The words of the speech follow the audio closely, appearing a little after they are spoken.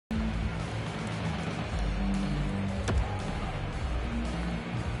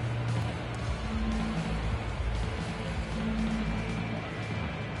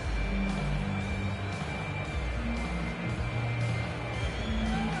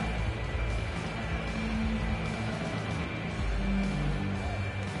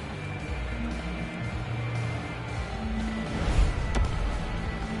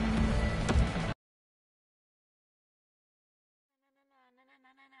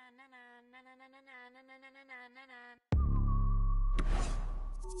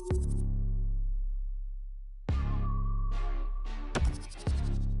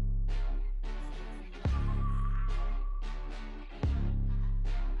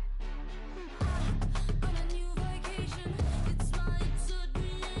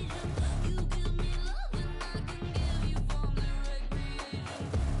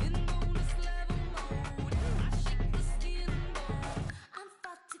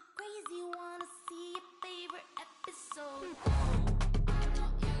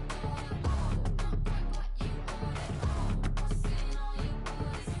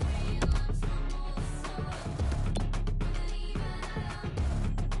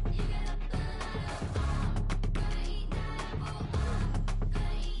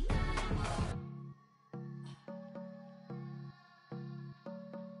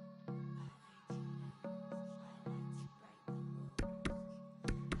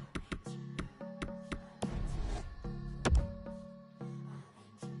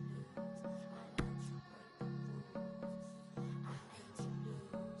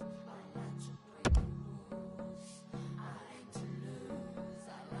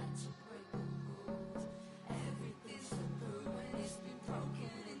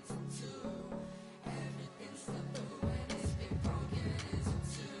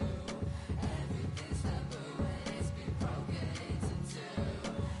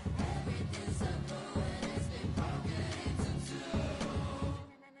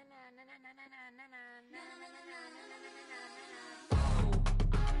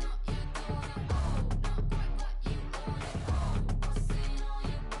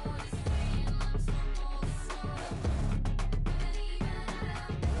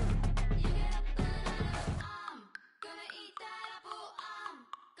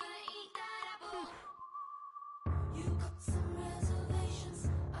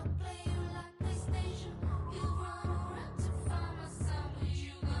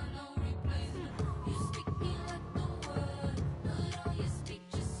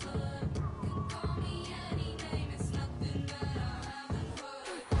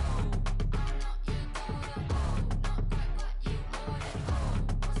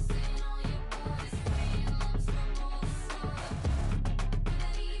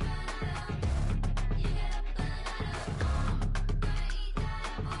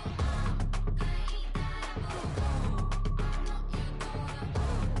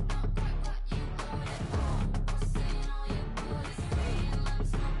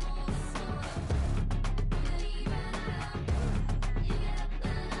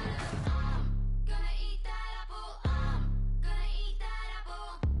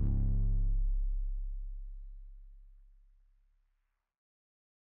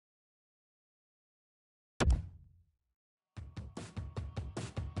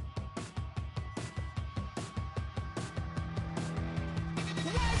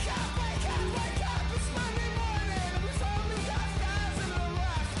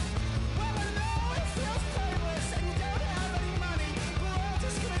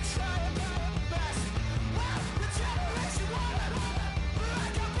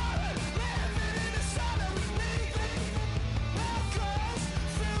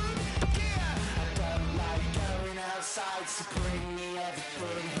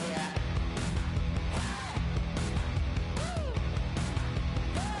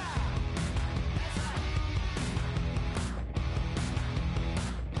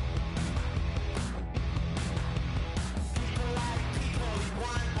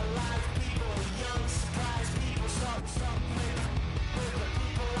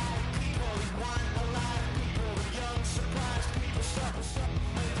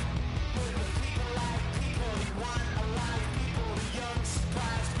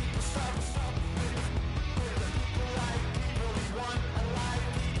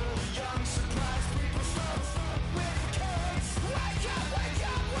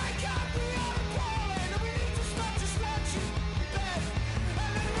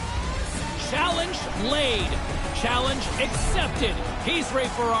Challenge laid. Challenge accepted. He's Ray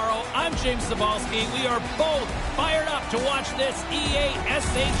Ferraro. I'm James Cebulski. We are both fired up to watch this EA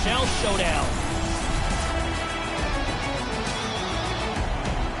SHL showdown.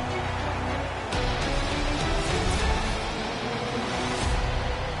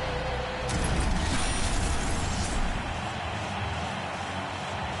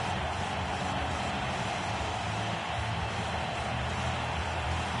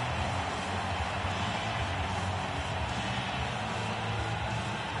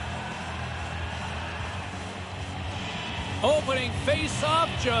 Opening face-off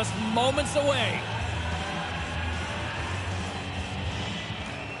just moments away.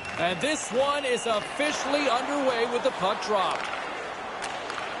 And this one is officially underway with the puck dropped.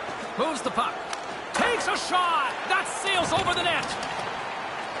 Moves the puck. Takes a shot. That sails over the net.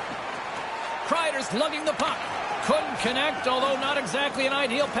 Kreider's lugging the puck. Couldn't connect, although not exactly an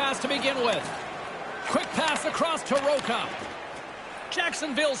ideal pass to begin with. Quick pass across to Roca.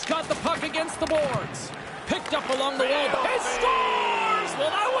 Jacksonville's got the puck against the boards. Picked up along the wall. He scores! Well,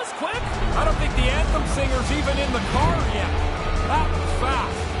 that was quick. I don't think the anthem singer's even in the car yet. That was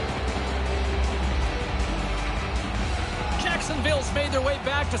fast. Jacksonville's made their way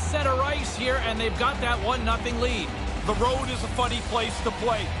back to center ice here, and they've got that 1-0 lead. The road is a funny place to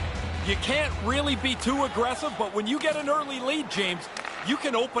play. You can't really be too aggressive, but when you get an early lead, James, you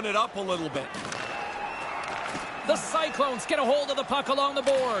can open it up a little bit. The Cyclones get a hold of the puck along the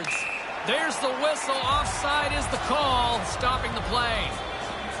boards. There's the whistle. Offside is the call, stopping the play.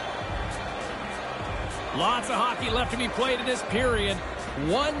 Lots of hockey left to be played in this period.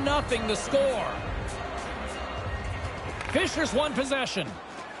 1-0 the score. Fisher's won possession.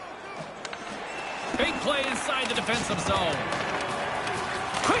 Big play inside the defensive zone.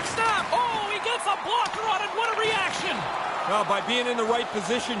 Quick snap. Oh, he gets a blocker on it. What a reaction. Well, by being in the right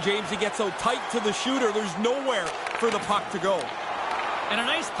position, James, he gets so tight to the shooter, there's nowhere for the puck to go. And a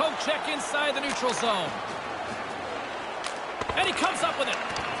nice poke check inside the neutral zone. And he comes up with it.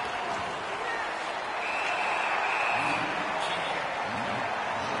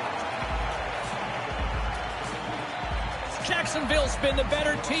 Jacksonville's been the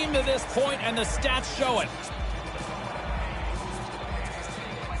better team to this point, and the stats show it.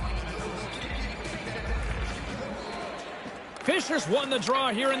 Fisher's won the draw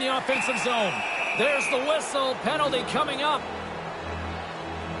here in the offensive zone. There's the whistle. Penalty coming up.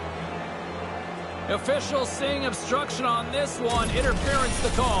 Officials seeing obstruction on this one. Interference the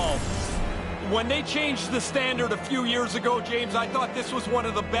call. When they changed the standard a few years ago, James, I thought this was one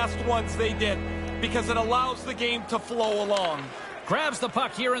of the best ones they did because it allows the game to flow along. Grabs the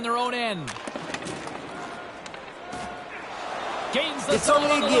puck here in their own end. Gains the zone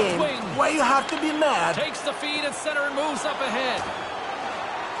on the left wing. Why you have to be mad? Takes the feed at center and moves up ahead.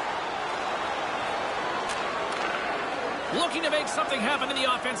 Looking to make something happen in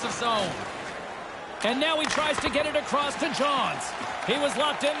the offensive zone. And now he tries to get it across to Johns. He was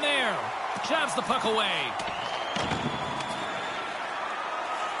locked in there. Jabs the puck away.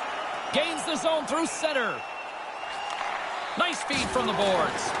 Gains the zone through center. Nice feed from the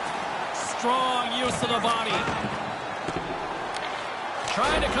boards. Strong use of the body.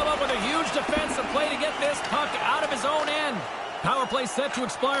 Trying to come up with a huge defensive play to get this puck out of his own end. Power play set to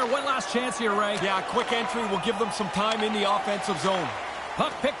expire. One last chance here, Ray. Yeah, quick entry will give them some time in the offensive zone.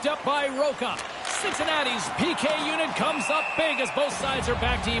 Puck picked up by Roca. Cincinnati's PK unit comes up big as both sides are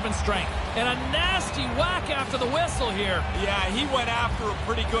back to even strength. And a nasty whack after the whistle here. Yeah, he went after him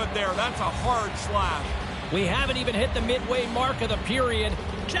pretty good there. That's a hard slash. We haven't even hit the midway mark of the period.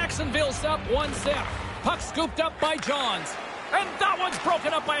 Jacksonville's up 1-0. Puck scooped up by Johns. And that one's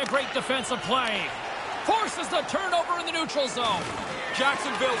broken up by a great defensive play. Forces the turnover in the neutral zone.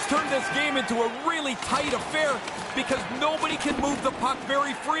 Jacksonville's turned this game into a really tight affair because nobody can move the puck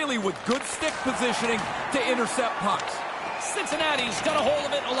very freely with good stick positioning to intercept pucks. Cincinnati's got a hold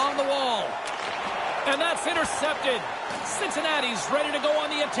of it along the wall. And that's intercepted. Cincinnati's ready to go on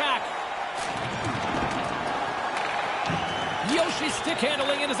the attack. Yoshi stick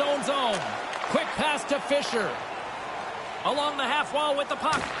handling in his own zone. Quick pass to Fisher. Along the half wall with the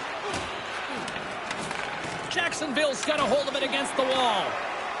puck. Jacksonville's got a hold of it against the wall.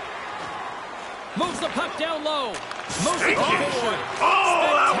 Moves the puck down low. Moves it to Fisher. Oh,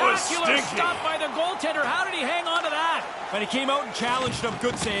 that was Spectacular stinky. stop by the goaltender. How did he hang on to that? And he came out and challenged him.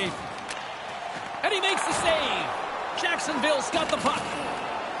 Good save. And he makes the save. Jacksonville's got the puck.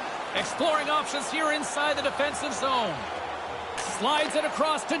 Exploring options here inside the defensive zone. Slides it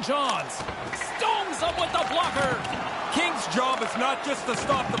across to Johns. Stones him with the blocker. King's job is not just to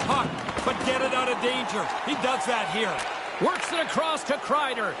stop the puck, but get it out of danger. He does that here. Works it across to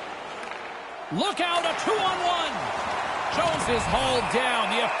Kreider. Look out, a 2-on-1. Jones is hauled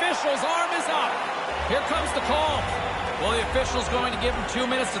down. The official's arm is up. Here comes the call. Well, the official's going to give him 2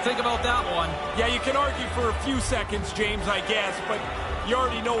 minutes to think about that one. Yeah, you can argue for a few seconds, James, I guess, but you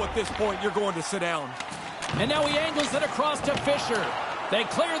already know at this point you're going to sit down. And now he angles it across to Fisher. They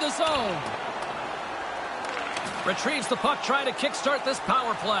clear the zone. Retrieves the puck, trying to kickstart this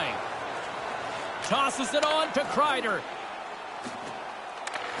power play. Tosses it on to Kreider.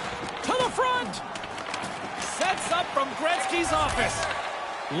 To the front. Sets up from Gretzky's office.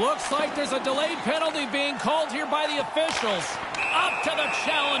 Looks like there's a delayed penalty being called here by the officials. Up to the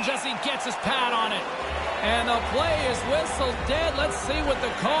challenge as he gets his pad on it. And the play is whistled dead. Let's see what the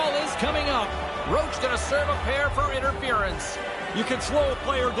call is coming up. Roach going to serve a pair for interference. You can slow a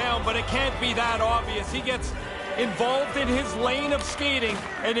player down, but it can't be that obvious. He gets involved in his lane of skating,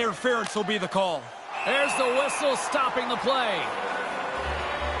 and interference will be the call. There's the whistle stopping the play.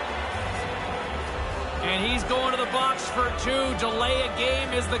 And he's going to the box for two. Delay a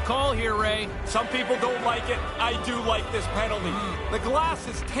game is the call here, Ray. Some people don't like it. I do like this penalty. The glass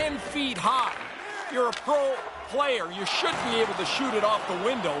is 10 feet high. You're a pro player. You should be able to shoot it off the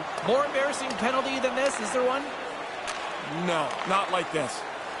window. More embarrassing penalty than this? Is there one? No, not like this.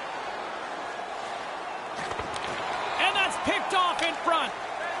 And that's picked off in front.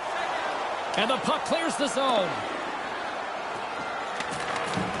 And the puck clears the zone.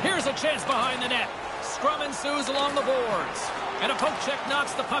 Here's a chance behind the net. Scrum ensues along the boards. And a poke check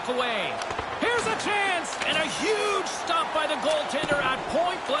knocks the puck away. Here's a chance. And a huge stop by the goaltender at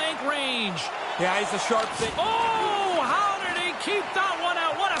point-blank range. Yeah, he's a sharp thing. Oh, how did he keep that one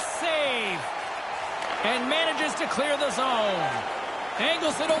out? What a save. And manages to clear the zone.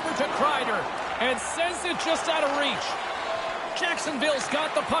 Angles it over to Kreider. And sends it just out of reach. Jacksonville's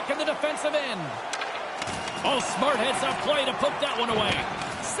got the puck in the defensive end. Oh, smart heads-up play to put that one away.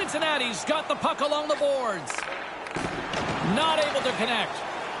 Cincinnati's got the puck along the boards. Not able to connect.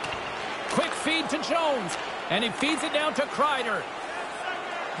 Quick feed to Jones. And he feeds it down to Kreider.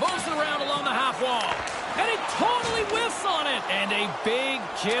 Moves it around along the half wall. And he totally whiffs on it. And a big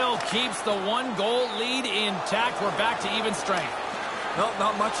kill keeps the one-goal lead intact. We're back to even strength. Well,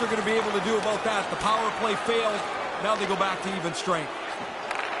 not much they're going to be able to do about that. The power play failed. Now they go back to even strength.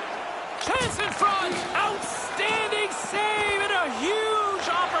 Chance in front. Outstanding save and a huge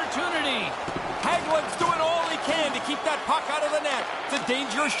opportunity. Hagelin's doing all he can to keep that puck out of the net. It's a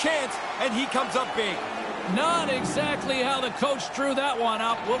dangerous chance, and he comes up big. Not exactly how the coach drew that one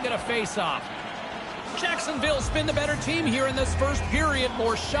up. We'll get a face-off. Jacksonville's been the better team here in this first period.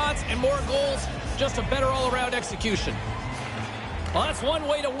 More shots and more goals. Just a better all-around execution. Well, that's one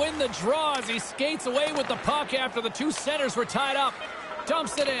way to win the draw as he skates away with the puck after the two centers were tied up.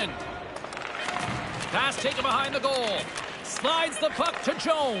 Dumps it in. Pass taken behind the goal. Slides the puck to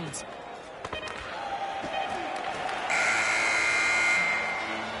Jones.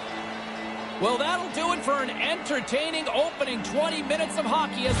 Well, that'll do it for an entertaining opening 20 minutes of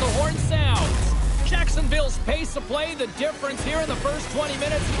hockey as the horn sounds. Jacksonville's pace of play, the difference here in the first 20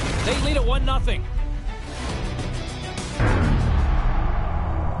 minutes. They lead at 1-0.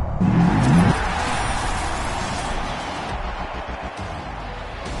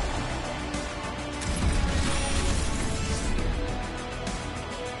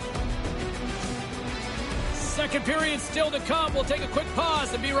 Second period still to come. We'll take a quick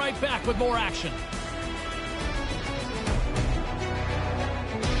pause and be right back with more action.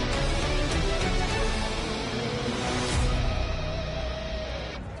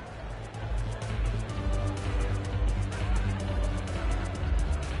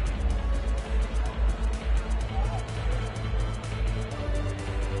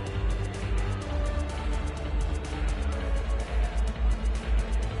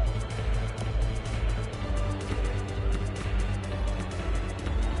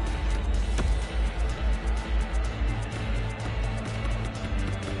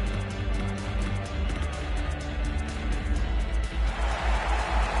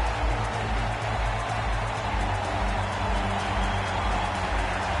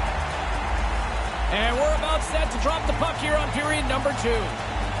 And we're about set to drop the puck here on period number 2.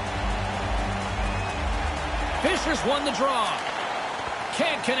 Fisher's won the draw.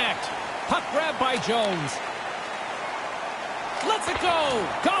 Can't connect. Puck grab by Jones. Lets it go.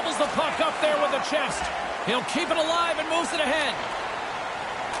 Gobbles the puck up there with the chest. He'll keep it alive and moves it ahead.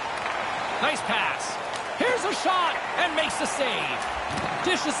 Nice pass. Here's a shot and makes the save.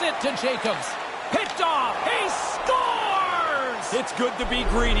 Dishes it to Jacobs. Picked off. He scores! It's good to be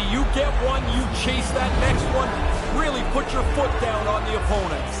greedy. You get one, you chase that next one. Really put your foot down on the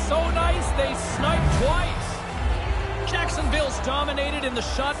opponent. So nice, they sniped twice. Jacksonville's dominated in the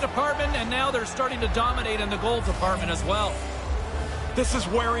shot department, and now they're starting to dominate in the goal department as well. This is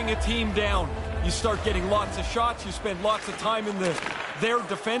wearing a team down. You start getting lots of shots. You spend lots of time in their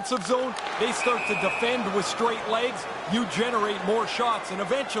defensive zone. They start to defend with straight legs. You generate more shots, and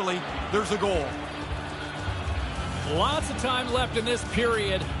eventually, there's a goal. Lots of time left in this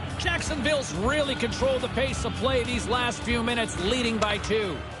period. Jacksonville's really controlled the pace of play these last few minutes, leading by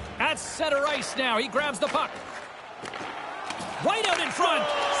 2. At center ice now, he grabs the puck. Right out in front.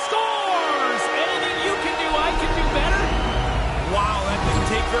 Scores! Anything you can do, I can do better. Wow, that didn't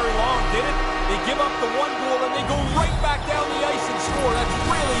take very long, did it? They give up the one goal and they go right back down the ice and score. That's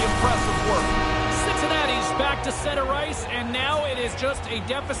really impressive work. Cincinnati back to center ice, and now it is just a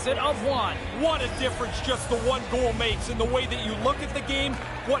deficit of 1. What a difference just the one goal makes in the way that you look at the game,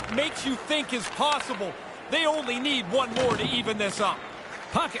 what makes you think is possible. They only need one more to even this up.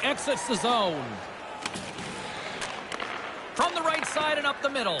 Puck exits the zone. From the right side and up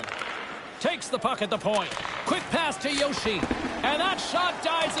the middle. Takes the puck at the point. Quick pass to Yoshi. And that shot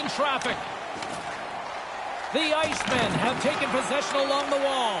dies in traffic. The Icemen have taken possession along the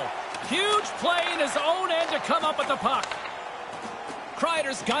wall. Huge play in his own end to come up with the puck.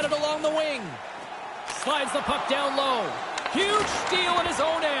 Kreider's got it along the wing. Slides the puck down low. Huge steal in his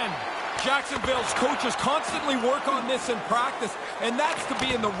own end. Jacksonville's coaches constantly work on this in practice, and that's to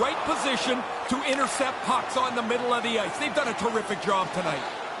be in the right position to intercept pucks on the middle of the ice. They've done a terrific job tonight.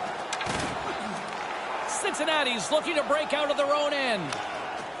 Cincinnati's looking to break out of their own end.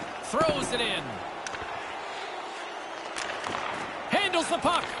 Throws it in. Handles the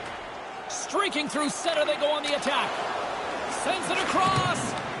puck. Streaking through center, they go on the attack. Sends it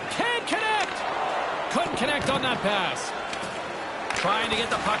across. Can't connect. Couldn't connect on that pass. Trying to get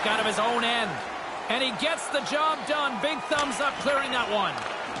the puck out of his own end. And he gets the job done. Big thumbs up clearing that one.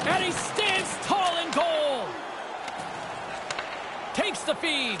 And he stands tall in goal. Takes the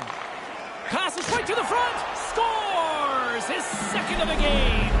feed. Passes right to the front. Scores his second of the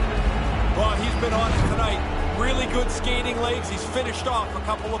game. Well, he's been on it tonight. Really good skating legs. He's finished off a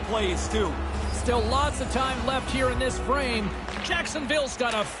couple of plays, too. Still lots of time left here in this frame. Jacksonville's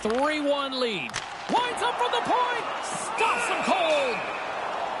got a 3-1 lead. Winds up from the point. Stops him cold.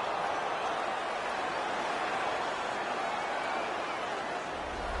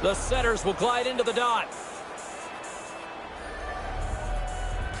 The setters will glide into the dot.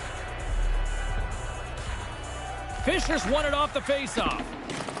 Fisher's won it off the faceoff.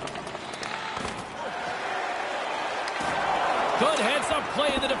 Good heads-up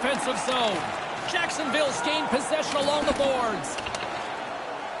play in the defensive zone. Jacksonville's gained possession along the boards.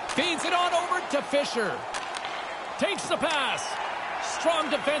 Feeds it on over to Fisher. Takes the pass. Strong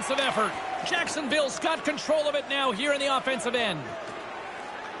defensive effort. Jacksonville's got control of it now here in the offensive end.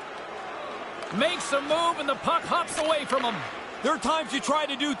 Makes a move and the puck hops away from him. There are times you try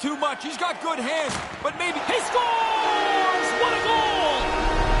to do too much. He's got good hands, but maybe... He scores! What a goal!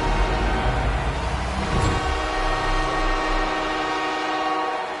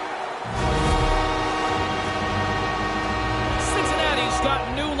 Cincinnati's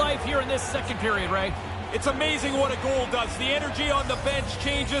got new life here in this second period, Ray. It's amazing what a goal does. The energy on the bench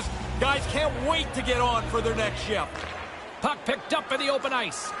changes. Guys can't wait to get on for their next shift. Puck picked up for the open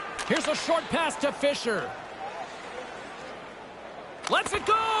ice. Here's a short pass to Fisher. Lets it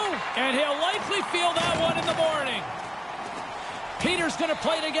go! And he'll likely feel that one in the morning. Peter's going to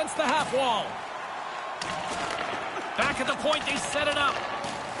play it against the half wall. Back at the point, they set it up.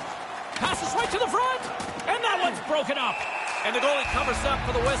 Passes right to the front. And that one's broken up. And the goalie covers up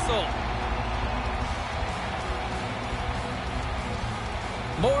for the whistle.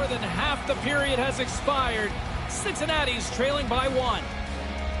 More than half the period has expired. Cincinnati's trailing by 1.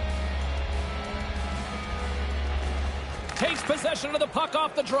 Takes possession of the puck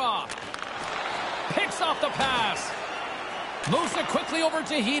off the draw. Picks off the pass. Moves it quickly over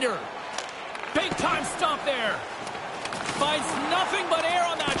to Heater. Big time stop there. Finds nothing but air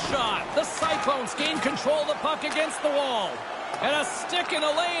on that shot. The Cyclones gain control of the puck against the wall. And a stick in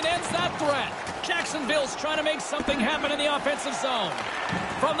the lane ends that threat. Jacksonville's trying to make something happen in the offensive zone.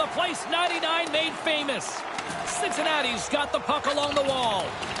 From the place 99 made famous. Cincinnati's got the puck along the wall.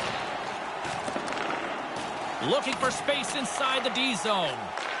 Looking for space inside the D zone.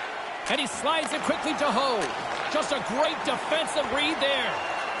 And he slides it quickly to Ho. Just a great defensive read there.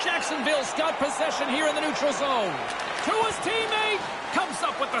 Jacksonville's got possession here in the neutral zone. To his teammate. Comes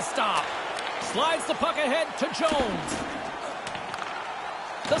up with the stop. Slides the puck ahead to Jones.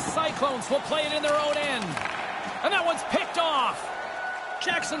 The Cyclones will play it in their own end. And that one's picked off.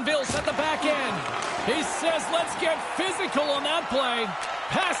 Jacksonville's at the back end. He says, let's get physical on that play.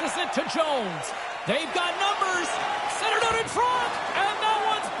 Passes it to Jones. They've got numbers. Centered out in front. And that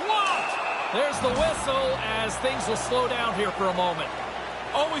one's blocked. There's the whistle as things will slow down here for a moment.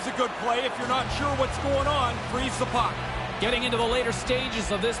 Always a good play. If you're not sure what's going on, freeze the puck. Getting into the later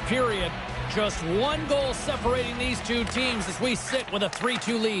stages of this period. Just one goal separating these two teams as we sit with a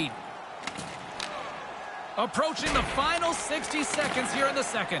 3-2 lead. Approaching the final 60 seconds here in the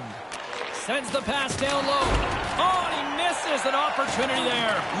second. Sends the pass down low. Oh, and he misses an opportunity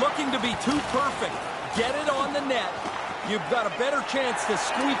there. Looking to be too perfect. Get it on the net. You've got a better chance to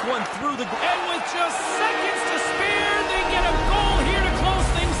squeak one through the... And with just seconds to spare, they get a goal here to close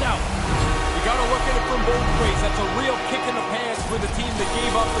things out. You got to to look at it from both ways. That's a real kick in the pants for the team that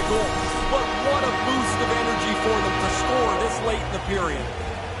gave up the goal. But what a boost of energy for them to score this late in the period.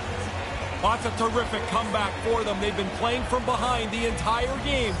 That's a terrific comeback for them. They've been playing from behind the entire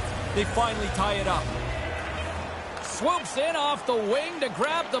game. They finally tie it up. Swoops in off the wing to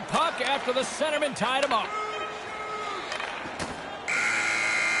grab the puck after the centerman tied him up.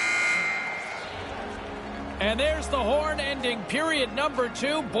 And there's the horn ending period number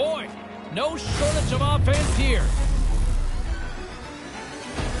 2. Boy, no shortage of offense here.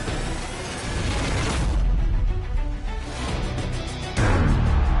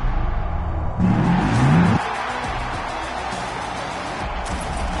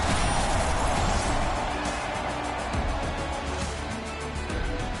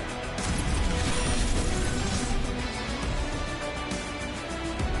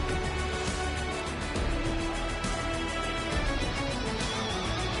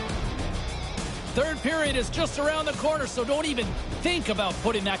 Third period is just around the corner, so don't even think about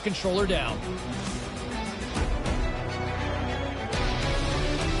putting that controller down.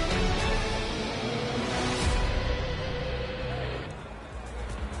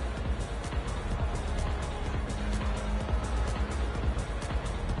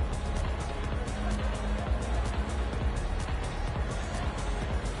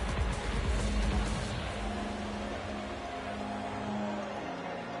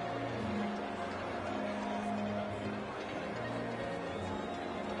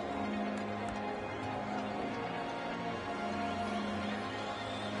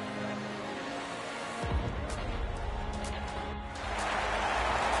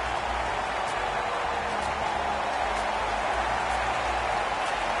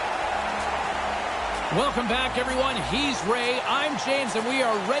 Welcome back, everyone. He's Ray, I'm James, and we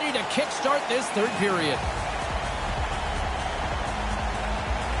are ready to kickstart this third period.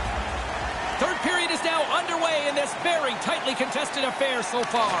 Third period is now underway in this very tightly contested affair so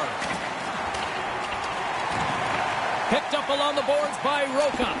far. Picked up along the boards by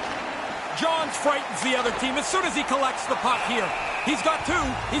Roca. Johns frightens the other team as soon as he collects the puck here. He's got 2.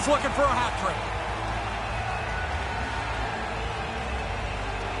 He's looking for a hat trick.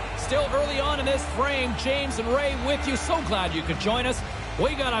 Still early on in this frame, James and Ray with you. So glad you could join us.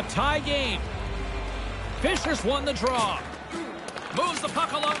 We got a tie game. Fisher's won the draw. Moves the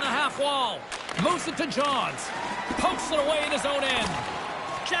puck along the half wall. Moves it to Johns. Pokes it away in his own end.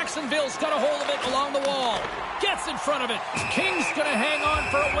 Jacksonville's got a hold of it along the wall. Gets in front of it. King's going to hang on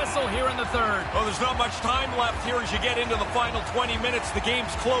for a whistle here in the third. Well, there's not much time left here as you get into the final 20 minutes. The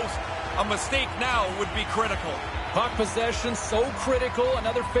game's close. A mistake now would be critical. Puck possession so critical.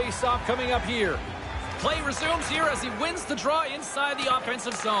 Another face-off coming up here. Play resumes here as he wins the draw inside the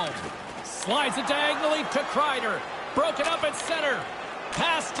offensive zone. Slides it diagonally to Kreider. Broken up at center.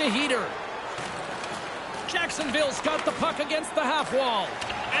 Pass to Heater. Jacksonville's got the puck against the half wall.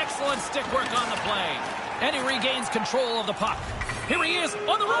 Excellent stick work on the play. And he regains control of the puck. Here he is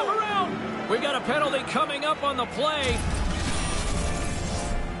on the wraparound. We got a penalty coming up on the play.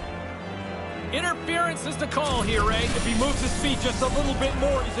 Interference is the call here, Ray. If he moves his feet just a little bit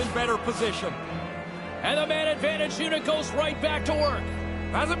more, he's in better position. And the man advantage unit goes right back to work.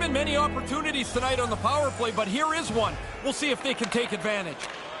 Hasn't been many opportunities tonight on the power play, but here is one. We'll see if they can take advantage.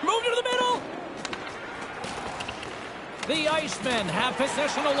 Move to the middle. The Icemen have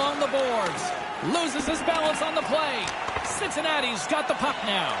possession along the boards. Loses his balance on the play. Cincinnati's got the puck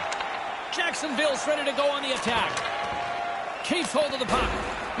now. Jacksonville's ready to go on the attack. Keeps hold of the puck.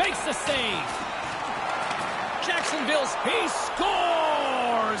 Makes the save. Jacksonville's, he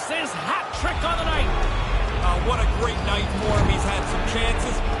scores his hat trick on the night. What a great night for him. He's had some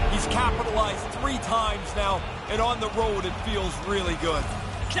chances. He's capitalized 3 times now, and on the road it feels really good.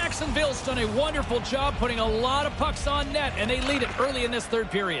 Jacksonville's done a wonderful job putting a lot of pucks on net, and they lead it early in this third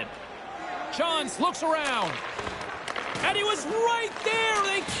period. Johns looks around, and he was right there.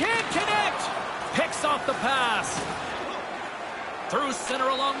 They can't connect. Picks off the pass. Through center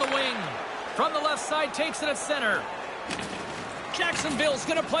along the wing. From the left side, takes it at center. Jacksonville's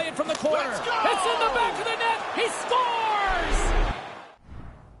going to play it from the corner. It's in the back of the net. He scores!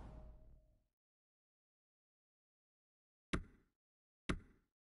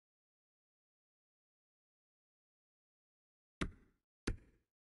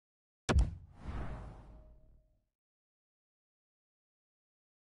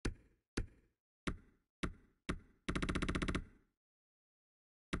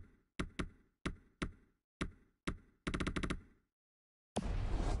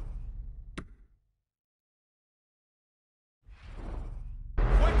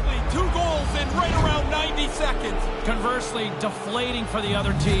 30 seconds. Conversely, deflating for the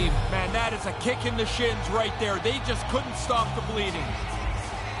other team. Man, that is a kick in the shins right there. They just couldn't stop the bleeding.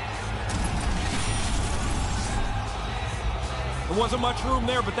 There wasn't much room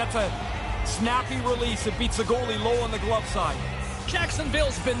there, but that's a snappy release. It beats the goalie low on the glove side.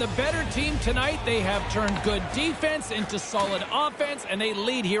 Jacksonville's been the better team tonight. They have turned good defense into solid offense, and they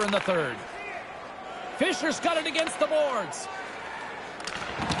lead here in the third. Fisher's got it against the boards.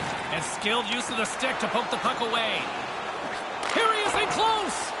 And skilled use of the stick to poke the puck away. Here he is in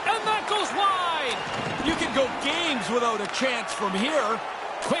close, and that goes wide. You can go games without a chance from here.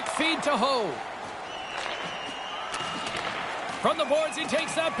 Quick feed to Ho. From the boards, he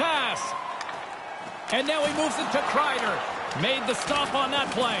takes that pass. And now he moves it to Kreider. Made the stop on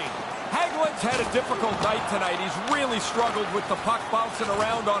that play. Hagelin's had a difficult night tonight. He's really struggled with the puck bouncing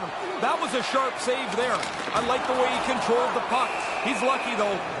around on him. That was a sharp save there. I like the way he controlled the puck. He's lucky,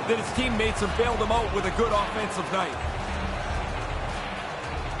 though, that his teammates have bailed him out with a good offensive night.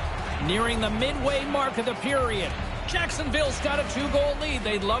 Nearing the midway mark of the period. Jacksonville's got a 2-goal lead.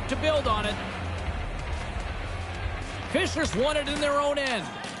 They'd love to build on it. Fisher's won it in their own end.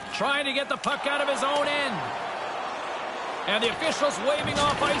 Trying to get the puck out of his own end. And the officials waving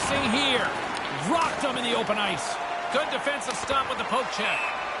off icing here. Rocked him in the open ice. Good defensive stop with the poke check.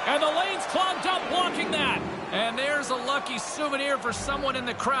 And the lane's clogged up blocking that. And there's a lucky souvenir for someone in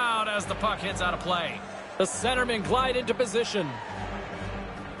the crowd as the puck hits out of play. The centermen glide into position.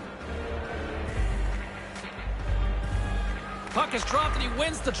 Puck is dropped and he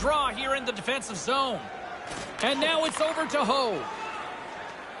wins the draw here in the defensive zone. And now it's over to Ho.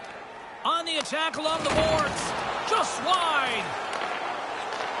 On the attack along the boards. Just wide.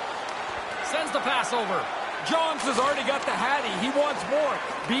 Sends the pass over. Johns has already got the hattie. He wants more.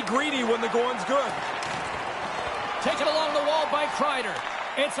 Be greedy when the going's good. Taken along the wall by Kreider.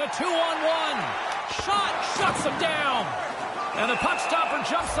 It's a 2-on-1. Shot shuts him down. And the puck stopper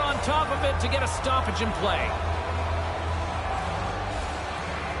jumps on top of it to get a stoppage in play.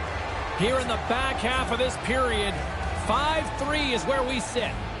 Here in the back half of this period, 5-3 is where we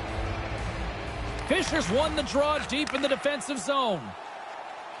sit. Fisher's won the draw deep in the defensive zone.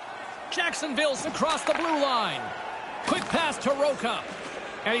 Jacksonville's across the blue line. Quick pass to Roca.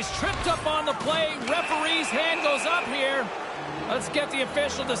 And he's tripped up on the play. Referee's hand goes up here. Let's get the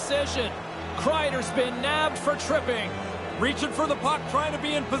official decision. Kreider's been nabbed for tripping. Reaching for the puck, trying to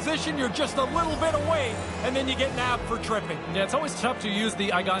be in position, you're just a little bit away, and then you get nabbed for tripping. Yeah, it's always tough to use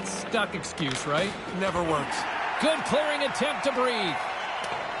the I got stuck excuse, right? Never works. Good clearing attempt to breathe.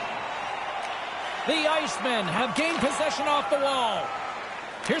 The Icemen have gained possession off the wall.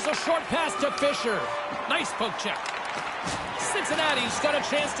 Here's a short pass to Fisher. Nice poke check. Cincinnati's got a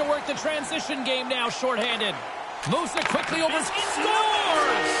chance to work the transition game now shorthanded. Moves it quickly over.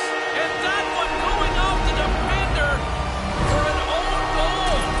 Scores! And that one going off the defender for an own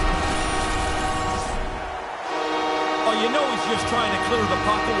goal. Oh, you know he's just trying to clear the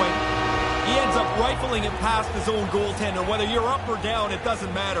puck away. He ends up rifling it past his own goaltender. Whether you're up or down, it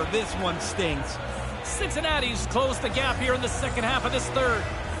doesn't matter. This one stings. Cincinnati's closed the gap here in the second half of this third.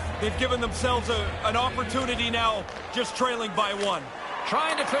 They've given themselves an opportunity now, just trailing by 1.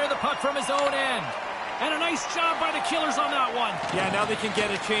 Trying to clear the puck from his own end. And a nice job by the Killers on that one. Yeah, now they can get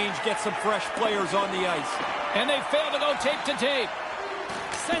a change, get some fresh players on the ice. And they fail to go tape to tape.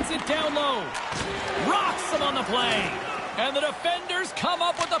 Sends it down low. Rocks them on the play. And the defenders come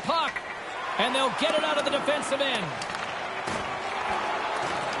up with the puck. And they'll get it out of the defensive end.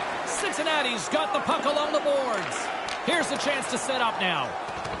 Cincinnati's got the puck along the boards. Here's a chance to set up now.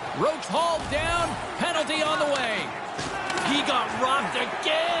 Roach hauled down. Penalty on the way. He got rocked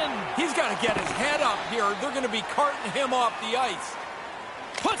again. He's got to get his head up here. They're going to be carting him off the ice.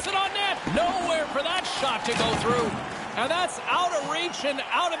 Puts it on net. Nowhere for that shot to go through. And that's out of reach and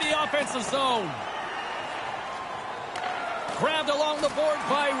out of the offensive zone. Grabbed along the board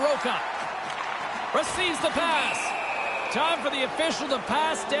by Roca. Receives the pass. Time for the official to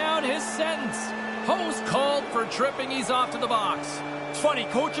pass down his sentence. Ho's called for tripping. He's off to the box. It's funny,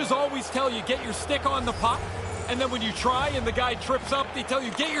 coaches always tell you, get your stick on the puck. And then when you try and the guy trips up, they tell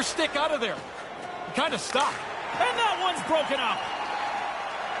you, get your stick out of there. You're kind of stuck. And that one's broken up.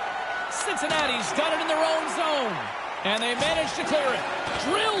 Cincinnati's got it in their own zone. And they manage to clear it.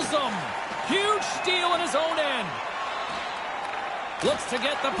 Drills them. Huge steal in his own end. Looks to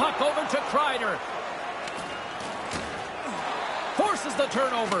get the puck over to Kreider. Forces the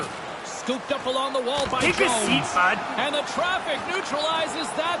turnover. Scooped up along the wall by Jones. Take a seat, bud. And the traffic neutralizes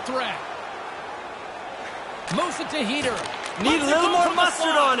that threat. Moves it to Heater. Need a little more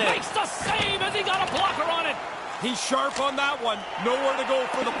mustard on it. Makes the save as he got a blocker on it. He's sharp on that one. Nowhere to go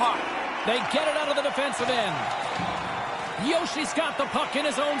for the puck. They get it out of the defensive end. Yoshi's got the puck in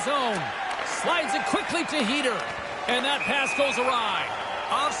his own zone. Slides it quickly to Heater. And that pass goes awry.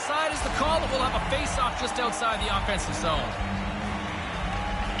 Offside is the call, but we'll have a face-off just outside the offensive zone.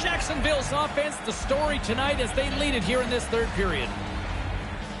 Jacksonville's offense, the story tonight as they lead it here in this third period.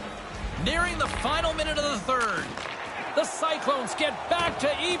 Nearing the final minute of the third. The Cyclones get back to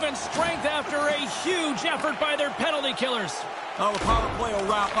even strength after a huge effort by their penalty killers. Now the power play will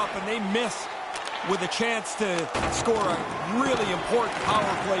wrap up, and they miss with a chance to score a really important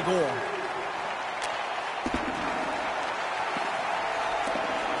power play goal.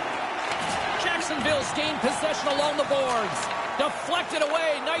 Jacksonville's gained possession along the boards. Deflected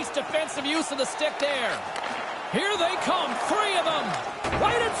away. Nice defensive use of the stick there. Here they come. 3 of them.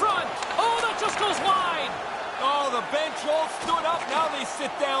 Right in front. Oh, that just goes wide. Oh, the bench all stood up. Now they sit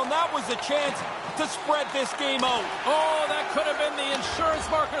down. That was a chance to spread this game out. Oh, that could have been the insurance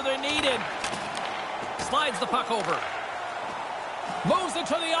marker they needed. Slides the puck over. Moves it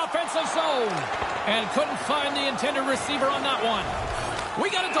to the offensive zone. And couldn't find the intended receiver on that one. We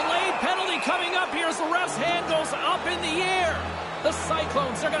got a delayed penalty coming up here as the ref's hand goes up in the air. The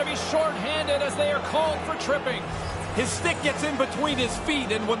Cyclones are going to be short-handed as they are called for tripping. His stick gets in between his feet,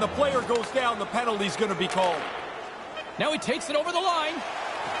 and when the player goes down, the penalty's going to be called. Now he takes it over the line.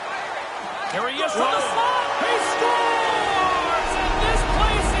 Here he is from the slot. He scores! And this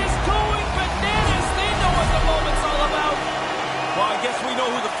place is going bananas. They know what the moment's all about. Well, I guess we know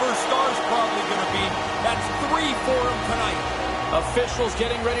who the first star's probably going to be. That's 3 for him tonight. Officials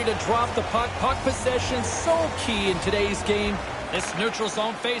getting ready to drop the puck. Puck possession so key in today's game. This neutral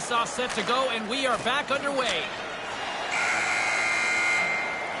zone face-off set to go, and we are back underway.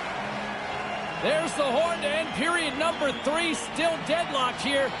 There's the horn to end period number 3. Still deadlocked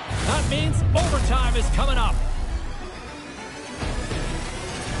here. That means overtime is coming up.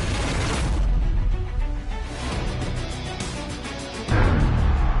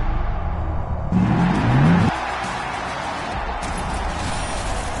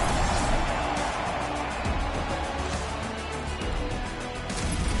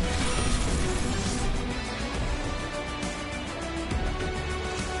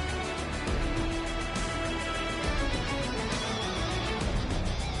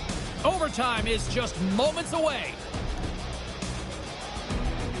 Overtime is just moments away.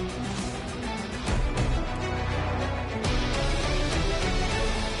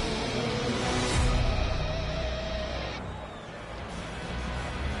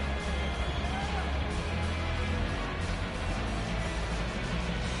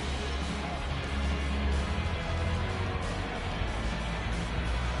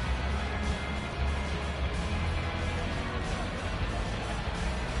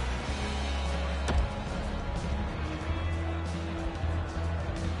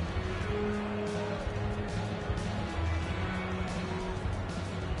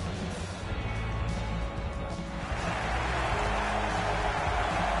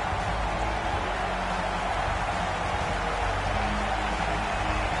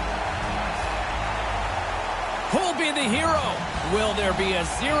 Who'll be the hero? Will there be a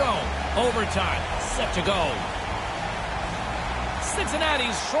 0? Overtime set to go.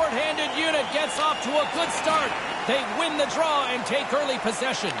 Cincinnati's shorthanded unit gets off to a good start. They win the draw and take early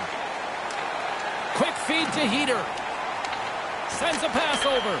possession. Quick feed to Heater. Sends a pass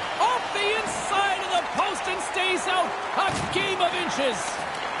over. Off the inside of the post and stays out. A game of inches.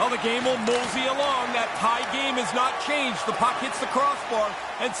 Well, the game will mosey along. That tie game has not changed. The puck hits the crossbar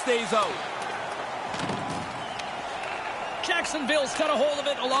and stays out. Jacksonville's got a hold of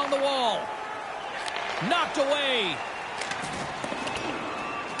it along the wall. Knocked away.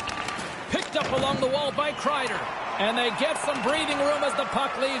 Picked up along the wall by Kreider. And they get some breathing room as the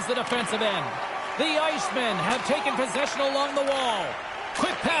puck leaves the defensive end. The Icemen have taken possession along the wall.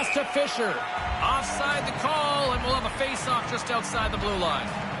 Quick pass to Fisher. Offside the call, and we'll have a face-off just outside the blue line.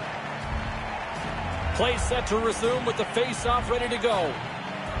 Play set to resume with the face-off ready to go.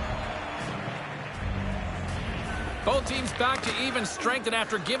 Both teams back to even strength, and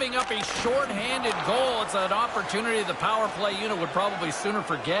after giving up a short-handed goal, it's an opportunity the power play unit would probably sooner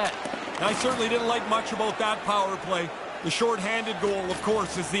forget. I certainly didn't like much about that power play. The short-handed goal, of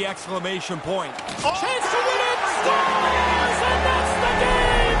course, is the exclamation point. Oh, chance to win it! Scores! And that's the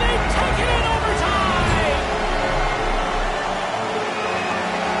game! They take it in overtime!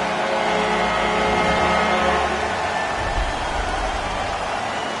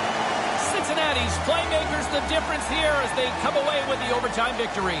 Cincinnati's playmakers the difference here as they come away with the overtime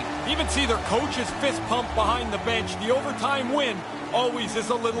victory. Even see their coach's fist pump behind the bench. The overtime win always is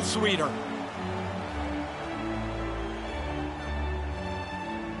a little sweeter.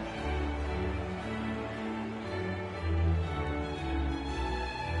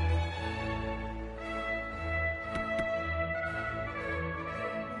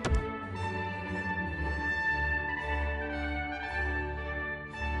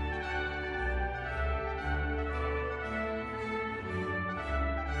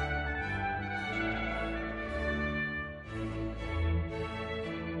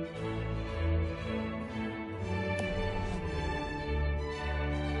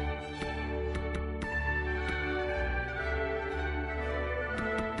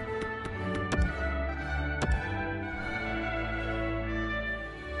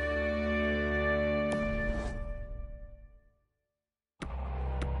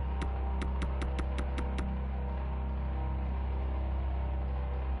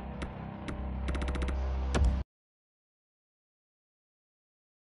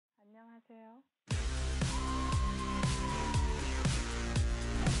 안녕하세요.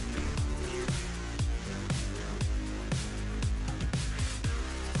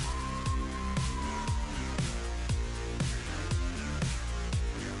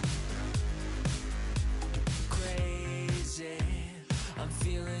 Crazy, I'm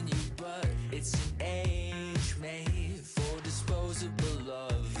feeling you, but it's an age made for disposable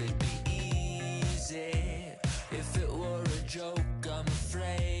love. It'd be easy if it were a joke. I'm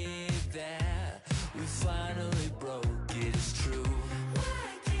afraid that we finally broke it. It's true.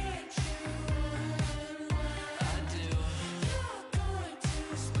 Why can't you run? I do. You're going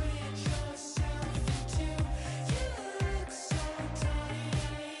to split yourself in two. You look so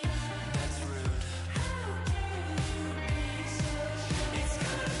tired. That's rude. How can you be so sure? It's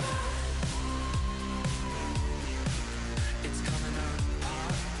gonna pop. It's coming out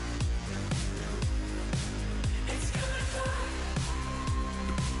hot. It's gonna pop.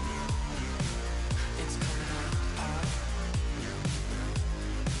 It's coming out hot.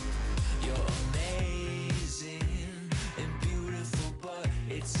 You're amazing and beautiful, but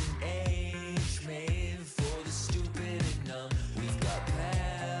it's an age made for the stupid and numb. We've got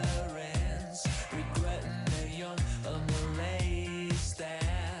parents regretting they're young, a malaise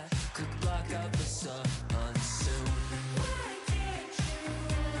that could block out the sun soon. Why can't you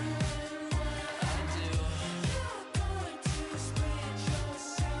run? I do. You're going to split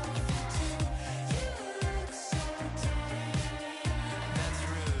yourself in two. You look so tired. That's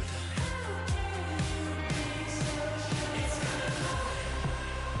rude. How can you be so sure? It's gonna pop.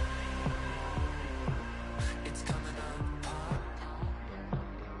 It's coming up pop.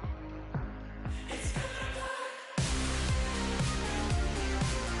 It's gonna pop.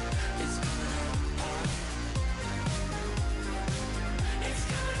 It's coming up pop. It's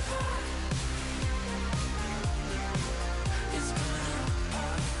gonna pop. It's coming up pop.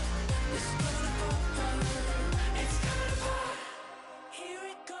 It's gonna pop. It's gonna pop. Here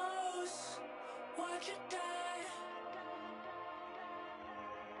it goes. Watch it die.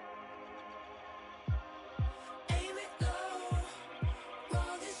 Aim it low.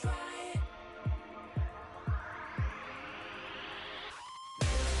 Roll this right.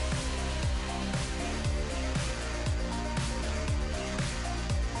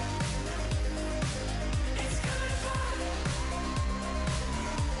 It's gonna pop.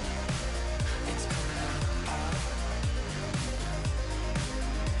 It's coming out hot.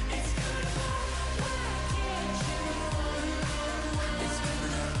 It's gonna pop. Why can't you run? It's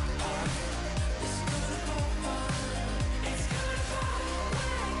coming out hot. It's gonna pop. It's gonna pop.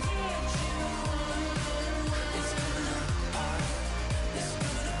 Why can't you run? It's coming out hot. It's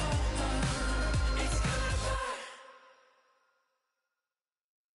gonna pop. It's gonna pop.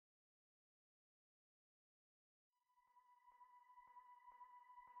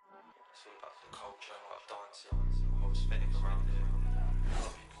 It's all about the culture, about dancing, the whole aesthetic around it. A lot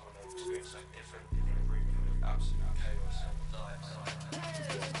of people want to experience something different in a room with absolute chaos and lights.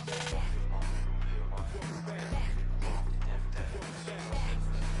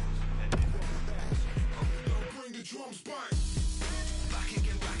 Bring the drums back. Back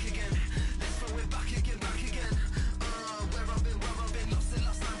again. Let's throw it back again. Where I've been, lost it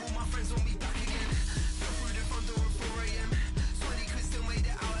last night. All my friends want me back again. Fell through the front door at 4 a.m. 20 quid still made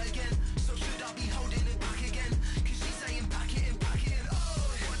it out again. So should I be holding it back again? Cause she's saying pack it in. Oh,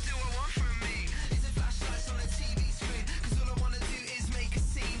 what do I want from me? Is it flashlights on the TV?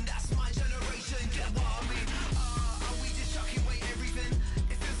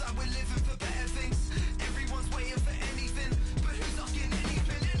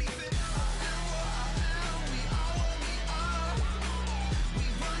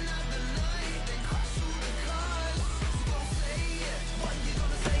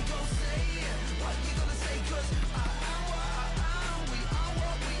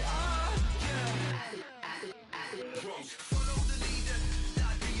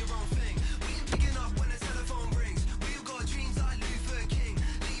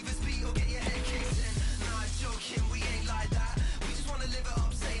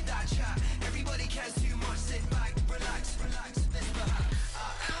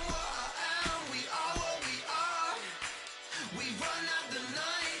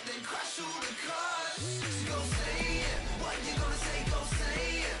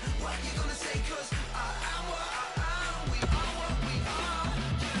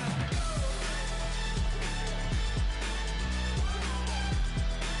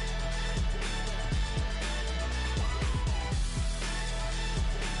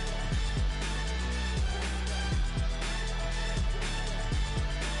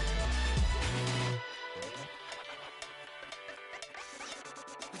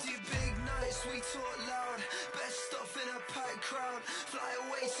 Fly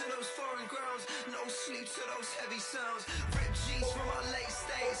away to those foreign grounds, no sleep to those heavy sounds. Rip G's from our late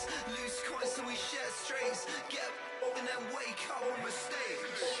states, loose coins so we share strays. Get up and then wake up with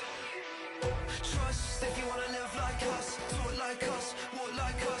mistakes. Trust if you wanna live like us, talk like us, walk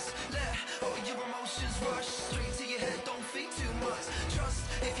like us. Let all your emotions rush straight to your head, don't think too much. Trust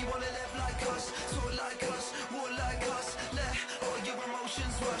if you wanna live like us, talk like us, walk like us. Let all your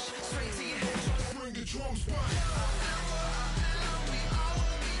emotions rush straight to your head. Just bring the drums back.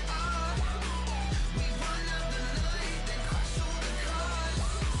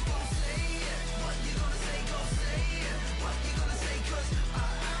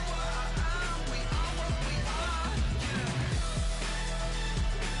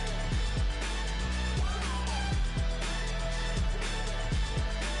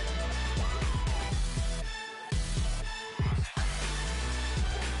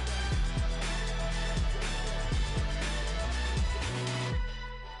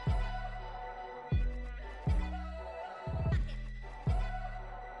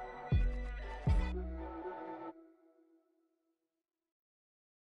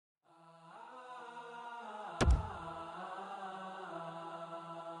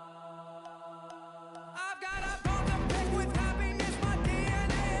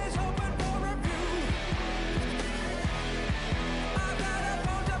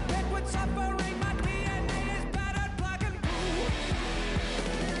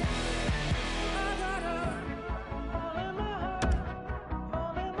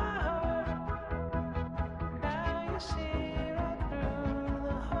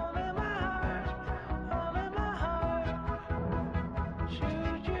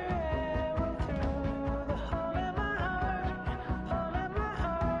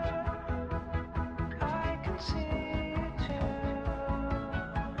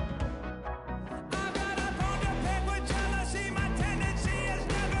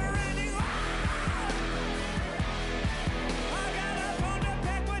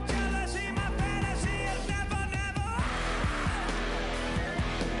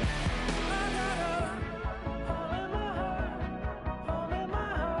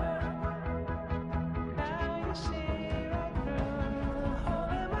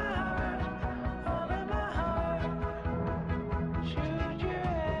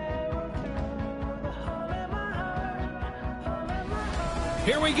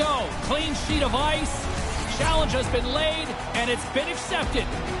 Here we go. Clean sheet of ice. Challenge has been laid, and it's been accepted.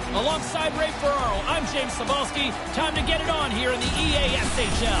 Alongside Ray Ferraro, I'm James Cebulski. Time to get it on here in the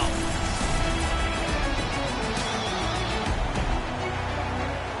EASHL.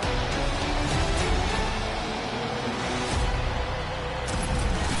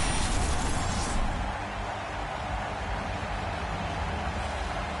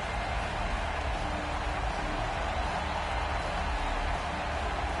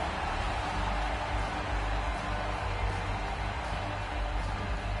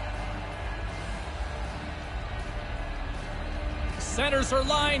 Centers are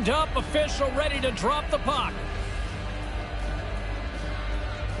lined up, official ready to drop the puck.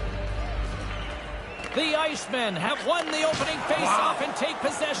 The Icemen have won the opening faceoff and take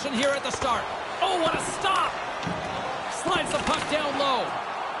possession here at the start. Oh, what a stop! Slides the puck down low.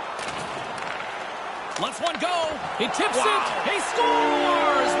 Lets one go. He tips it. He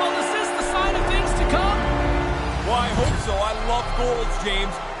scores! Will this is the sign of things to come? Well, I hope so. I love goals,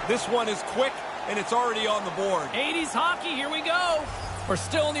 James. This one is quick, and it's already on the board. 80s hockey, here we go. We're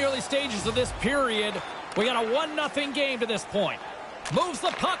still in the early stages of this period. We got a 1-0 game to this point. Moves the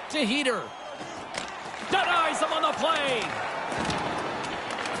puck to Heater. Denies him on the play.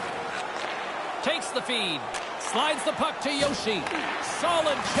 Takes the feed. Slides the puck to Yoshi.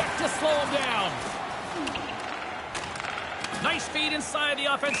 Solid check to slow him down. Nice feed inside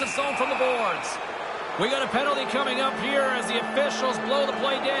the offensive zone from the boards. We got a penalty coming up here as the officials blow the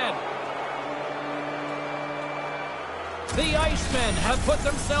play dead. The Icemen have put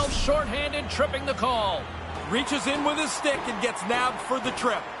themselves shorthanded, tripping the call. Reaches in with his stick and gets nabbed for the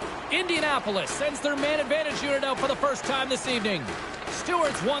trip. Indianapolis sends their man advantage unit out for the first time this evening.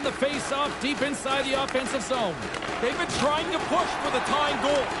 Stewart's won the face-off deep inside the offensive zone. They've been trying to push for the tying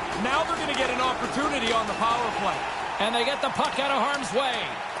goal. Now they're going to get an opportunity on the power play. And they get the puck out of harm's way.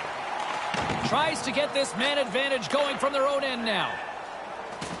 Tries to get this man advantage going from their own end now.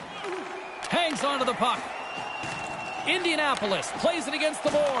 Hangs onto the puck. Indianapolis plays it against the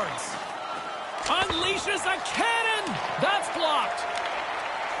boards. Unleashes a cannon. That's blocked.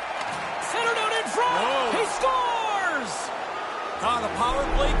 Centered out in front. Whoa. He scores! The power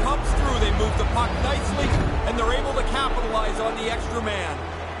play comes through. They move the puck nicely, and they're able to capitalize on the extra man.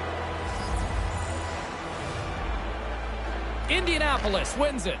 Indianapolis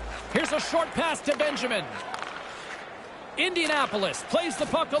wins it. Here's a short pass to Benjamin. Indianapolis plays the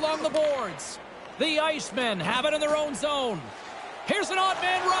puck along the boards. The Icemen have it in their own zone. Here's an odd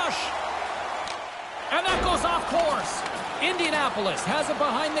man rush. And that goes off course. Indianapolis has it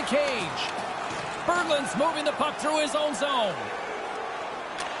behind the cage. Berglund's moving the puck through his own zone.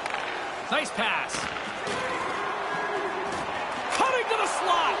 Nice pass. Cutting to the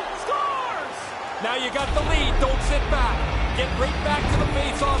slot. Scores! Now you got the lead. Don't sit back. Get right back to the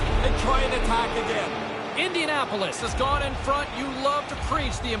faceoff and try and attack again. Indianapolis has gone in front. You love to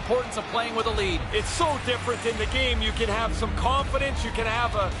preach the importance of playing with a lead. It's so different in the game. You can have some confidence. You can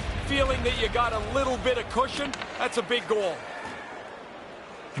have a feeling that you got a little bit of cushion. That's a big goal.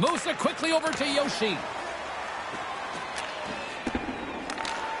 Moves it quickly over to Yoshi.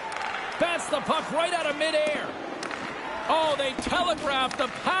 Bats the puck right out of midair. Oh, they telegraphed the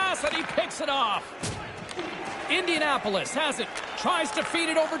pass, and he picks it off. Indianapolis has it. Tries to feed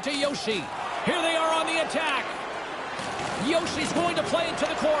it over to Yoshi. Here they are on the attack. Yoshi's going to play it to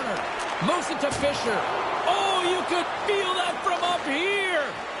the corner. Moves it to Fisher. Oh, you could feel that from up here.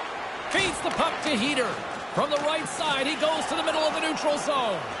 Feeds the puck to Heater. From the right side, he goes to the middle of the neutral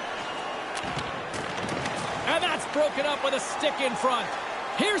zone. And that's broken up with a stick in front.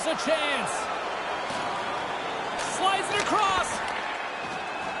 Here's a chance. Slides it across.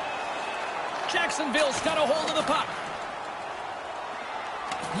 Jacksonville's got a hold of the puck.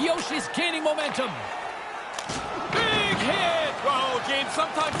 Yoshi's gaining momentum. Big hit! Oh, James,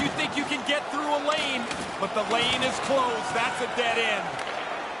 sometimes you think you can get through a lane, but the lane is closed. That's a dead end.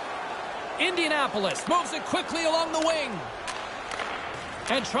 Indianapolis moves it quickly along the wing.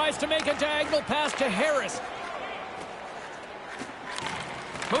 And tries to make a diagonal pass to Harris.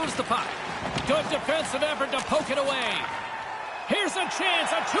 Moves the puck. Good defensive effort to poke it away. Here's a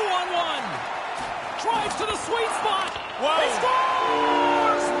chance, a 2-on-1. Drives to the sweet spot. Whoa. He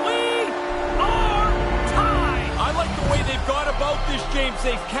scores! We are tied! I like the way they've gone about this, James.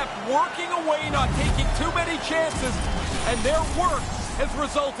 They've kept working away, not taking too many chances, and their work has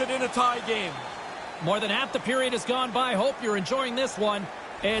resulted in a tie game. More than half the period has gone by. Hope you're enjoying this one.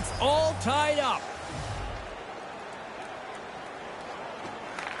 It's all tied up.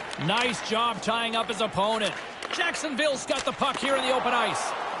 Nice job tying up his opponent. Jacksonville's got the puck here in the open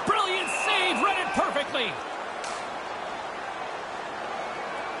ice. Brilliant save, read it perfectly.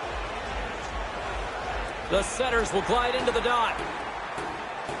 The setters will glide into the dot.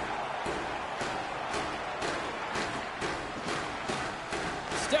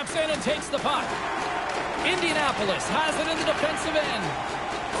 Steps in and takes the puck. Indianapolis has it in the defensive end.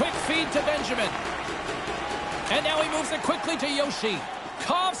 Quick feed to Benjamin. And now he moves it quickly to Yoshi.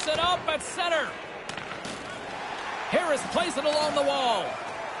 Coughs it up at center. Harris plays it along the wall.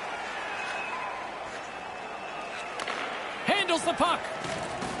 Handles the puck.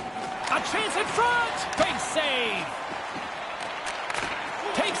 A chance in front. Big save.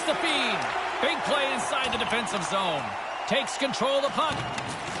 Takes the feed. Big play inside the defensive zone. Takes control of the puck.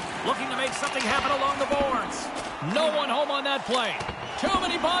 Looking to make something happen along the boards. No one home on that play. Too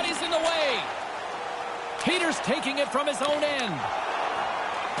many bodies in the way. Peter's taking it from his own end.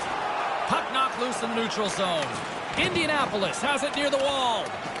 Puck knocked loose in the neutral zone. Indianapolis has it near the wall.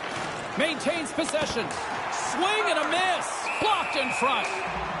 Maintains possession. Swing and a miss. Blocked in front.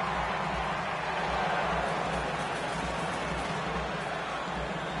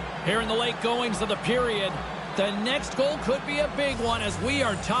 Here in the late goings of the period, the next goal could be a big one as we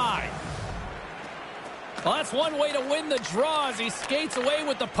are tied. Well, that's one way to win the draw as he skates away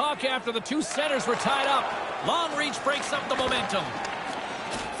with the puck after the two centers were tied up. Long reach breaks up the momentum.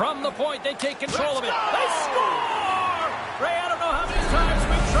 From the point, they take control of it. They score! Ray, I don't know how many times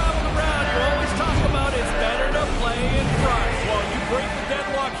we've traveled around. You always talk about it's better to play in front. Well, you break the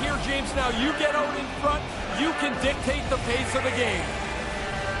deadlock here, James. Now you get out in front. You can dictate the pace of the game.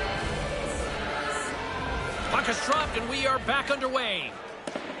 Puck is dropped, and we are back underway.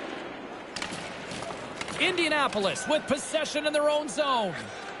 Indianapolis with possession in their own zone.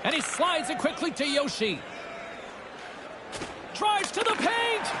 And he slides it quickly to Yoshi. Drives to the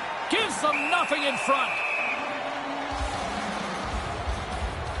paint. Gives them nothing in front.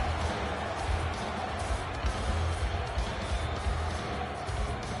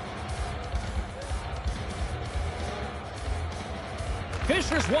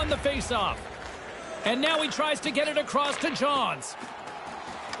 Fisher's won the faceoff. And now he tries to get it across to Johns.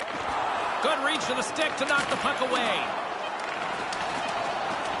 Good reach to the stick to knock the puck away.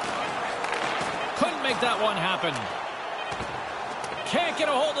 Couldn't make that one happen. Can't get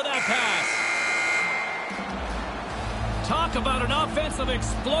a hold of that pass. Talk about an offensive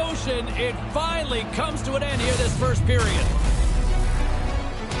explosion. It finally comes to an end here this first period.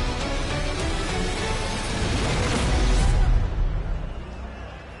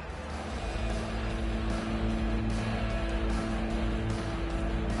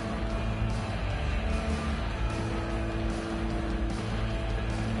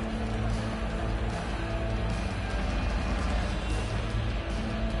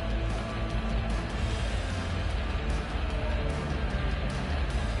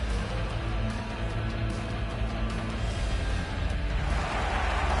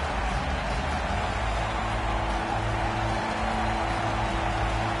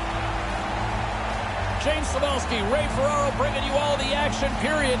 James Cebulski, Ray Ferraro bringing you all the action.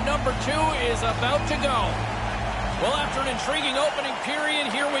 Period number 2 is about to go. Well, after an intriguing opening period,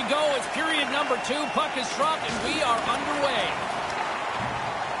 here we go. It's period number 2. Puck is dropped, and we are underway.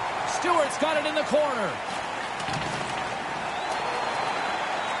 Stewart's got it in the corner.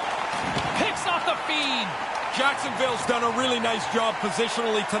 Picks off the feed. Jacksonville's done a really nice job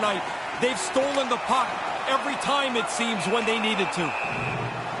positionally tonight. They've stolen the puck every time, it seems, when they needed to.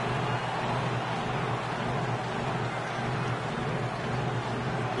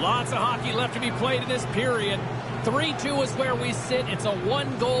 Lots of hockey left to be played in this period. 3-2 is where we sit. It's a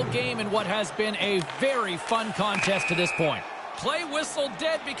one-goal game in what has been a very fun contest to this point. Play whistle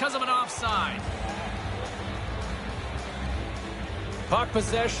dead because of an offside. Puck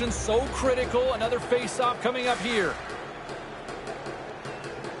possession so critical. Another face-off coming up here.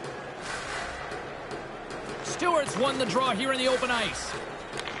 Stewart's won the draw here in the open ice.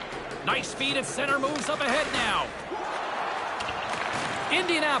 Nice feed at center, moves up ahead now.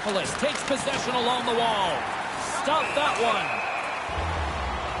 Indianapolis takes possession along the wall. Stop that one.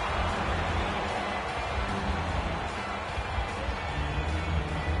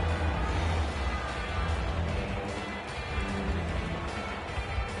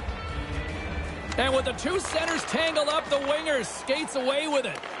 And with the two centers tangled up, the winger skates away with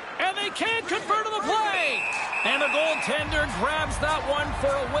it. And they can't convert on the play. And the goaltender grabs that one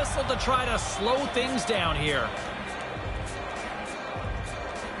for a whistle to try to slow things down here.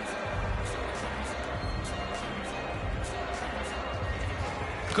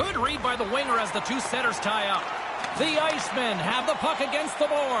 Good read by the winger as the two centers tie up. The Icemen have the puck against the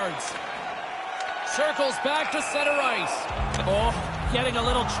boards. Circles back to center ice. Oh, getting a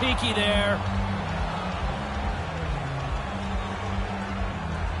little cheeky there.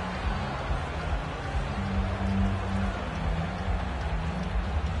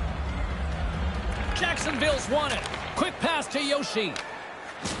 Jacksonville's won it. Quick pass to Yoshi.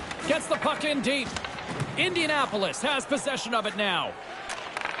 Gets the puck in deep. Indianapolis has possession of it now.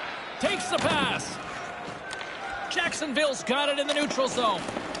 Takes the pass. Jacksonville's got it in the neutral zone.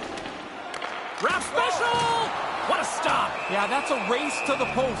 Wrap special! What a stop! Yeah, that's a race to the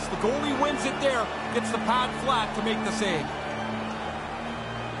post. The goalie wins it there. Gets the pad flat to make the save.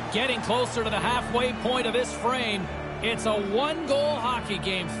 Getting closer to the halfway point of this frame. It's a one-goal hockey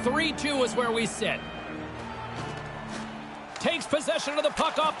game. 3-2 is where we sit. Takes possession of the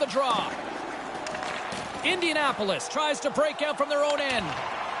puck off the draw. Indianapolis tries to break out from their own end.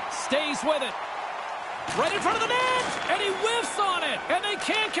 Stays with it. Right in front of the net! And he whiffs on it! And they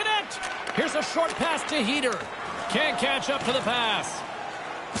can't connect! Here's a short pass to Heater. Can't catch up to the pass.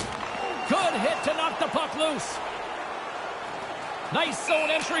 Good hit to knock the puck loose. Nice zone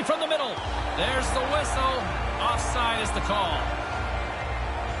entry from the middle. There's the whistle. Offside is the call.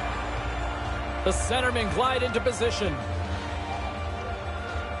 The centermen glide into position.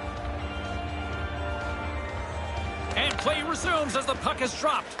 And play resumes as the puck is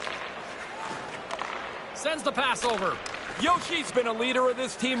dropped. Sends the pass over. Yoshi's been a leader of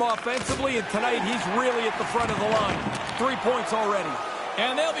this team offensively, and tonight he's really at the front of the line. 3 points already.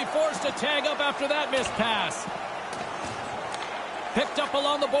 And they'll be forced to tag up after that missed pass. Picked up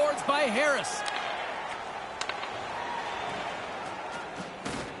along the boards by Harris.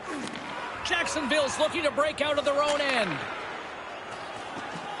 Jacksonville's looking to break out of their own end.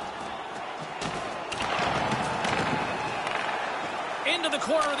 Into the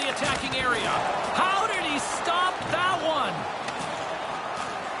corner of the attacking area. How did he stop that one?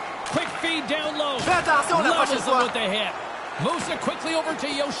 Quick feed down low. Levels them with the hit. Moves it quickly over to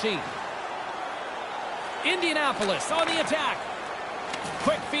Yoshi. Indianapolis on the attack.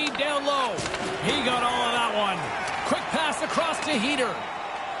 Quick feed down low. He got all of that one. Quick pass across to Heater.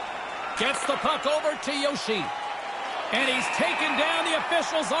 Gets the puck over to Yoshi. And he's taken down the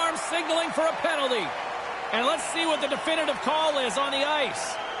official's arm, signaling for a penalty. And let's see what the definitive call is on the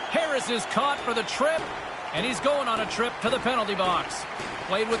ice. Harris is caught for the trip, and he's going on a trip to the penalty box.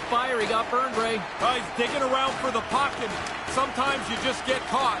 Played with fire, he got burned, Ray. He's digging around for the puck, and sometimes you just get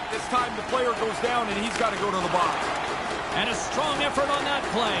caught. This time the player goes down, and he's got to go to the box. And a strong effort on that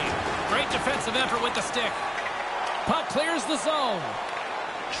play. Great defensive effort with the stick. Puck clears the zone.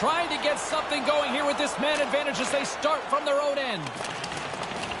 Trying to get something going here with this man advantage as they start from their own end.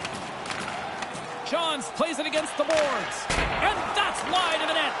 Johns plays it against the boards. And that's wide of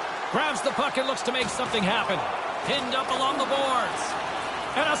the net. Grabs the puck and looks to make something happen. Pinned up along the boards.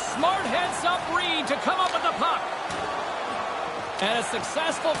 And a smart heads-up read to come up with the puck. And a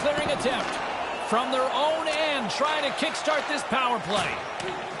successful clearing attempt from their own end, trying to kickstart this power play.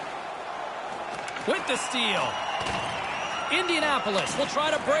 With the steal. Indianapolis will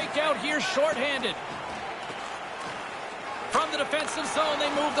try to break out here shorthanded. From the defensive zone, they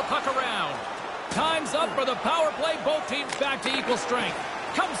move the puck around. Time's up for the power play. Both teams back to equal strength.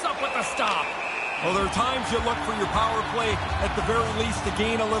 Comes up with the stop. Well, there are times you look for your power play at the very least to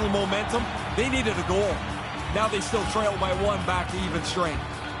gain a little momentum. They needed a goal. Now they still trail by 1 back to even strength.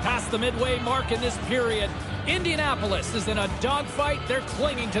 Past the midway mark in this period, Indianapolis is in a dogfight. They're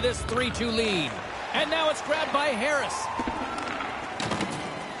clinging to this 3-2 lead. And now it's grabbed by Harris.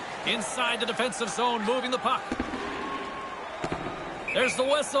 Inside the defensive zone, moving the puck. There's the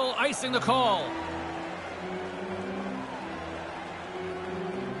whistle, icing the call.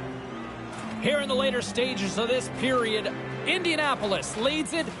 Here in the later stages of this period, Indianapolis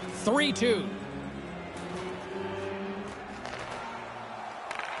leads it 3-2.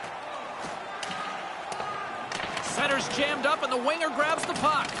 Center's jammed up and the winger grabs the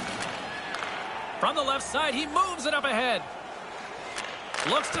puck. From the left side, he moves it up ahead.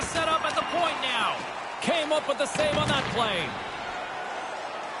 Looks to set up at the point now. Came up with the save on that play.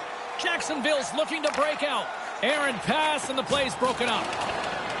 Jacksonville's looking to break out. Aaron pass and the play's broken up.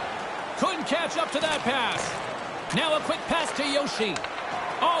 Couldn't catch up to that pass. Now a quick pass to Yoshi.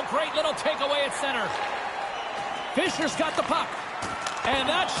 Oh, great little takeaway at center. Fisher's got the puck. And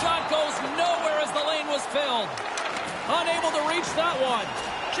that shot goes nowhere as the lane was filled. Unable to reach that one.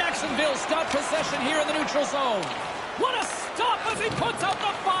 Jacksonville's got possession here in the neutral zone. What a stop as he puts out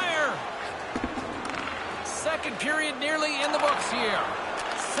the fire. Second period nearly in the books here.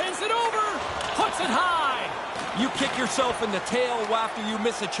 Sends it over. Puts it high. You kick yourself in the tail after you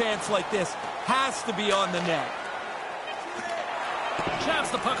miss a chance like this. Has to be on the net.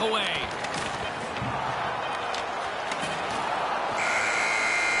 Jabs the puck away.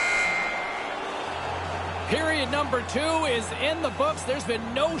 Period number 2 is in the books. There's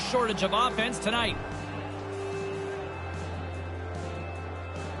been no shortage of offense tonight.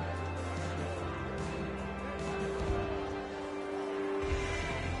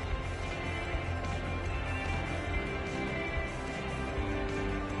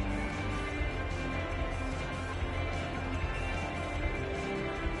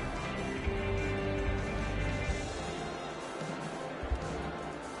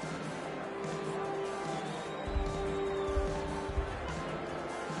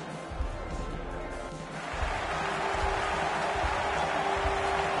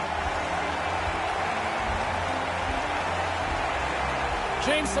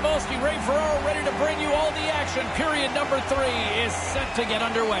 James Cebulski, Ray Ferraro ready to bring you all the action. Period number 3 is set to get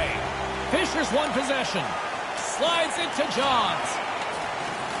underway. Fisher's won possession. Slides it to Johns.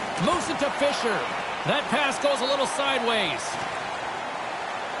 Moves it to Fisher. That pass goes a little sideways.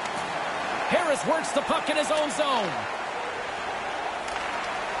 Harris works the puck in his own zone.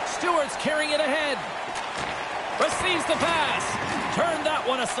 Stewart's carrying it ahead. Receives the pass. Turn that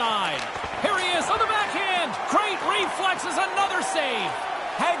one aside. Here he is on the backhand. Great reflexes, another save.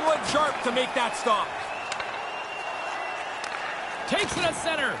 Hagelin sharp to make that stop. Takes it at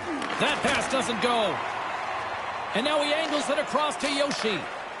center. That pass doesn't go. And now he angles it across to Yoshi.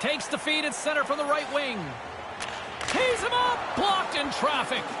 Takes the feed at center from the right wing. Tees him up. Blocked in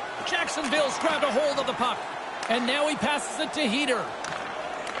traffic. Jacksonville's grabbed a hold of the puck. And now he passes it to Heater.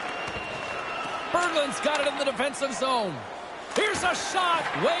 Berglund's got it in the defensive zone. Here's a shot.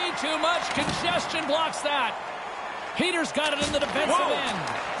 Way too much congestion blocks that. Heater's got it in the defensive end.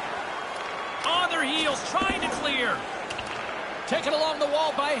 On their heels, trying to clear. Taken along the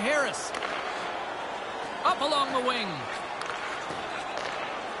wall by Harris. Up along the wing.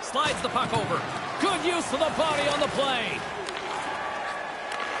 Slides the puck over. Good use of the body on the play.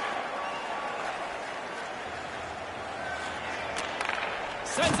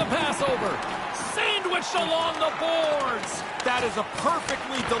 Sends a pass over. Sandwiched along the boards. That is a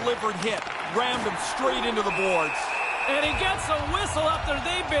perfectly delivered hit. Rammed him straight into the boards. And he gets a whistle after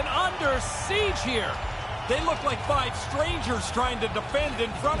they've been under siege here. They look like 5 strangers trying to defend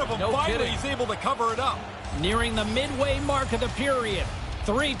in front of him. No Finally, kidding. he's able to cover it up. Nearing the midway mark of the period.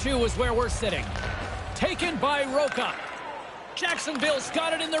 3-2 is where we're sitting. Taken by Roca. Jacksonville's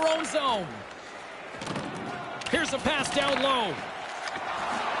got it in their own zone. Here's a pass down low.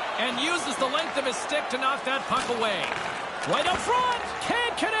 And uses the length of his stick to knock that puck away. Right up front.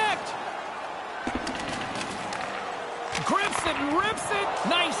 Can't connect. Grips it and rips it.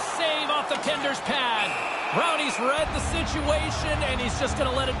 Nice save off the tender's pad. Brownie's read the situation, and he's just going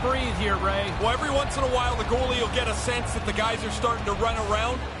to let it breathe here, Ray. Well, every once in a while, the goalie will get a sense that the guys are starting to run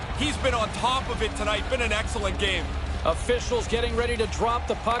around. He's been on top of it tonight. Been an excellent game. Officials getting ready to drop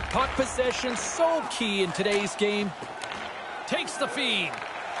the puck. Puck possession so key in today's game. Takes the feed.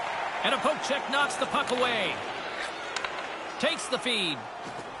 And a poke check knocks the puck away. Takes the feed.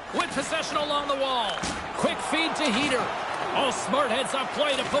 With possession along the wall. Quick feed to Heater. Oh, smart heads-up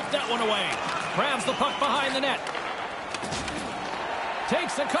play to poke that one away. Grabs the puck behind the net.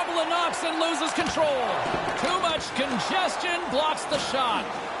 Takes a couple of knocks and loses control. Too much congestion, blocks the shot.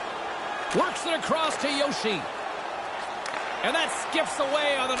 Works it across to Yoshi. And that skips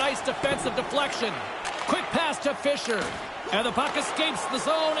away on a nice defensive deflection. Quick pass to Fisher. And the puck escapes the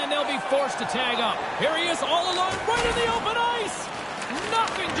zone, and they'll be forced to tag up. Here he is all alone, right in the open ice.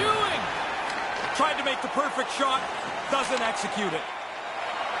 Nothing doing. Tried to make the perfect shot. Doesn't execute it.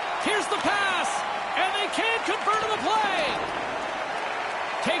 Here's the pass. And they can't convert on the play.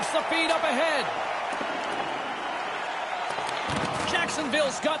 Takes the feed up ahead.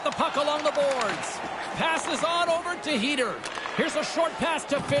 Jacksonville's got the puck along the boards. Passes on over to Heater. Here's a short pass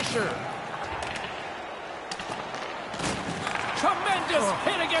to Fisher. Tremendous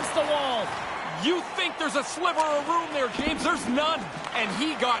hit against the wall. You think there's a sliver of room there, James. There's none. And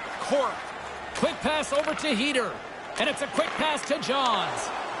he got corked. Quick pass over to Heater. And it's a quick pass to Johns.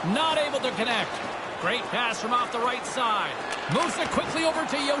 Not able to connect. Great pass from off the right side. Moves it quickly over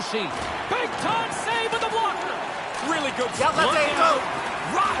to Yoshi. Big time save with the blocker. Really good. Look out.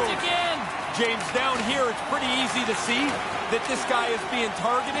 Rocked again. James, down here, it's pretty easy to see that this guy is being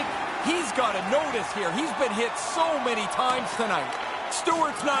targeted. He's got to notice here. He's been hit so many times tonight.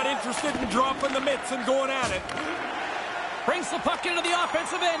 Stewart's not interested in dropping the mitts and going at it. Brings the puck into the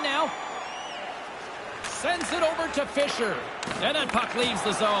offensive end now. Sends it over to Fisher. And that puck leaves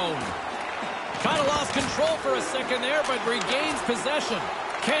the zone. Kind of lost control for a second there, but regains possession.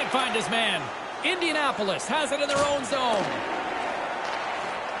 Can't find his man. Indianapolis has it in their own zone.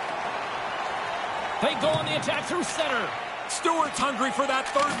 They go on the attack through center. Stewart's hungry for that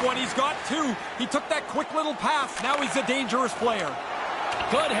third one. He's got two. He took that quick little pass. Now he's a dangerous player.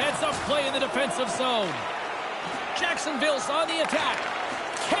 Good heads-up play in the defensive zone. Jacksonville's on the attack.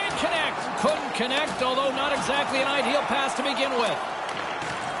 Can't connect. Couldn't connect, although not exactly an ideal pass to begin with.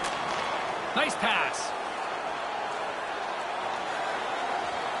 Nice pass.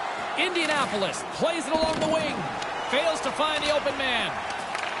 Indianapolis plays it along the wing. Fails to find the open man.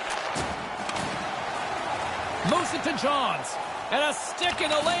 Moves it to Johns. And a stick in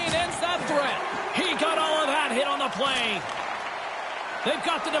the lane ends that threat. He got all of that hit on the play. They've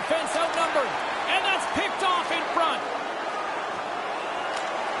got the defense outnumbered. And that's picked off in front.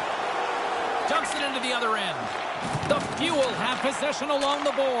 Dumps it into the other end. The Fuel have possession along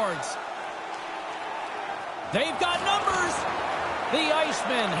the boards. They've got numbers. The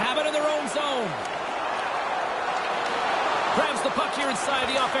Icemen have it in their own zone. Grabs the puck here inside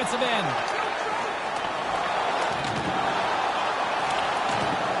the offensive end.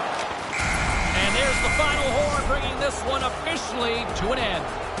 And there's the final horn, bringing this one officially to an end.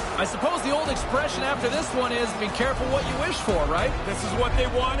 I suppose the old expression after this one is, be careful what you wish for, right? This is what they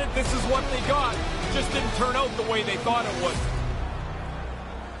wanted. This is what they got. Just didn't turn out the way they thought it would.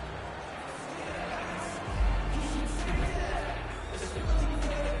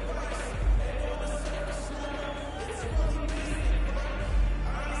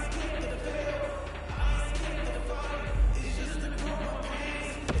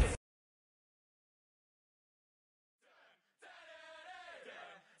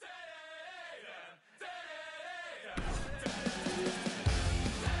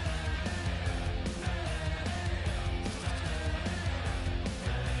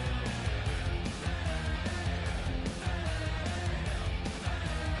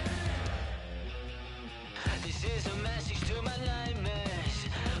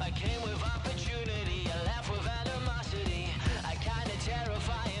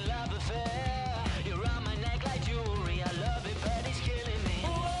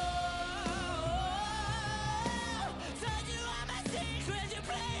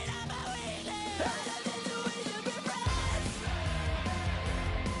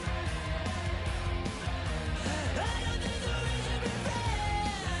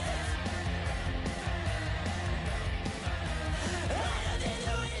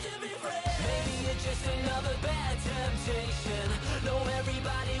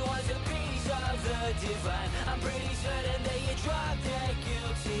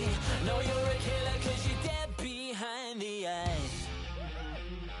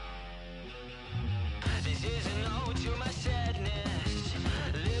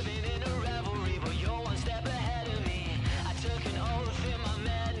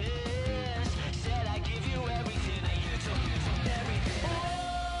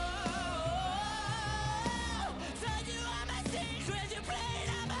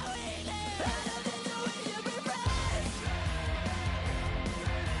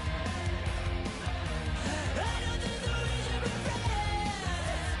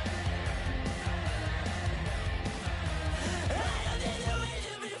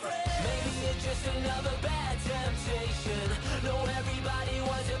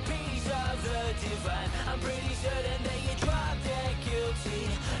 pretty certain that you drop dead guilty.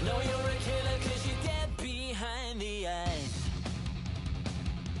 Know you're a killer cause you're dead behind the eyes.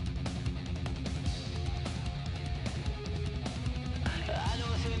 I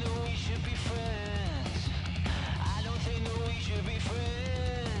don't think that we should be friends. I don't think that we should be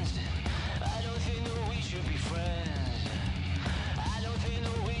friends. I don't think that we should be friends. I don't think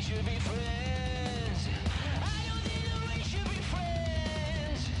that we should be friends. I don't think that we should be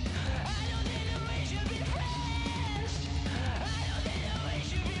friends. I don't think that we should be friends. I don't think that we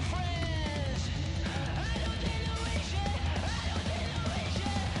should be friends. I don't think that we should. I don't think that we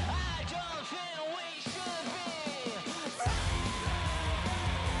should. I don't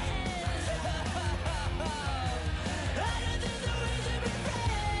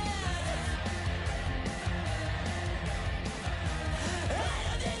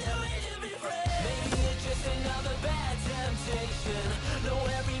think we should be friends. Maybe it's just another bad temptation. No,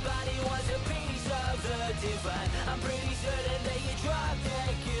 everybody wants a piece of the divine. I'm pretty certain that you drop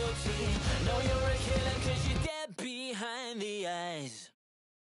dead guilty. Know you're a killer cause you're dead behind the eyes.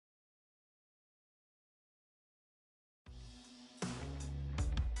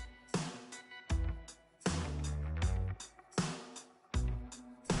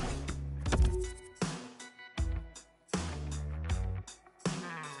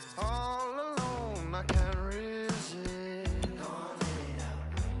 All alone, I can't resist. Gonna let it out,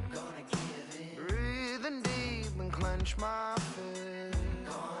 gonna give it. Breathing deep and clench my fist.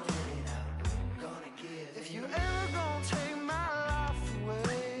 Gonna let it out, gonna give it. If you ever gonna take my life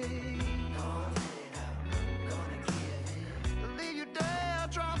away, gonna let it out, gonna give it. Leave you there, I'll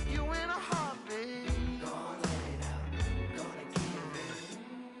drop you in a heartbeat. Gonna let it out, gonna give it.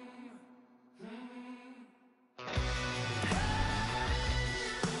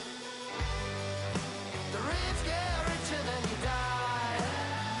 The rich get richer than you die.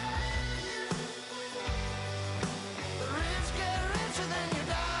 The rich get richer than you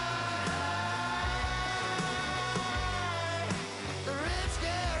die. The rich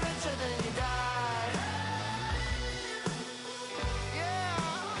get richer than you die. Yeah,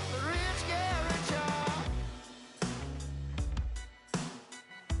 the rich get richer.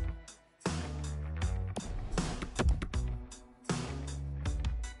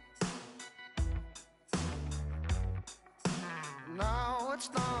 Now it's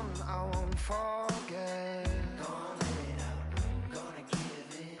done, I won't forget. Gonna let it out, gonna give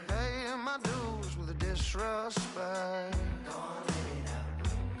it. Pay my dues with a disrespect. Gonna let it out,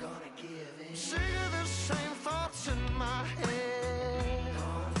 gonna give it. Sick of the same thoughts in my head.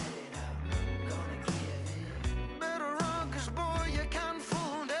 Gonna let it out, gonna give it. Better run, cause boy, you can't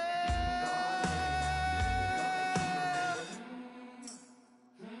fool dead.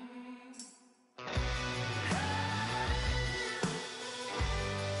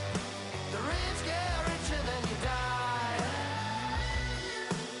 The rich get richer than you die.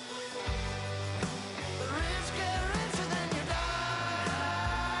 The rich get richer than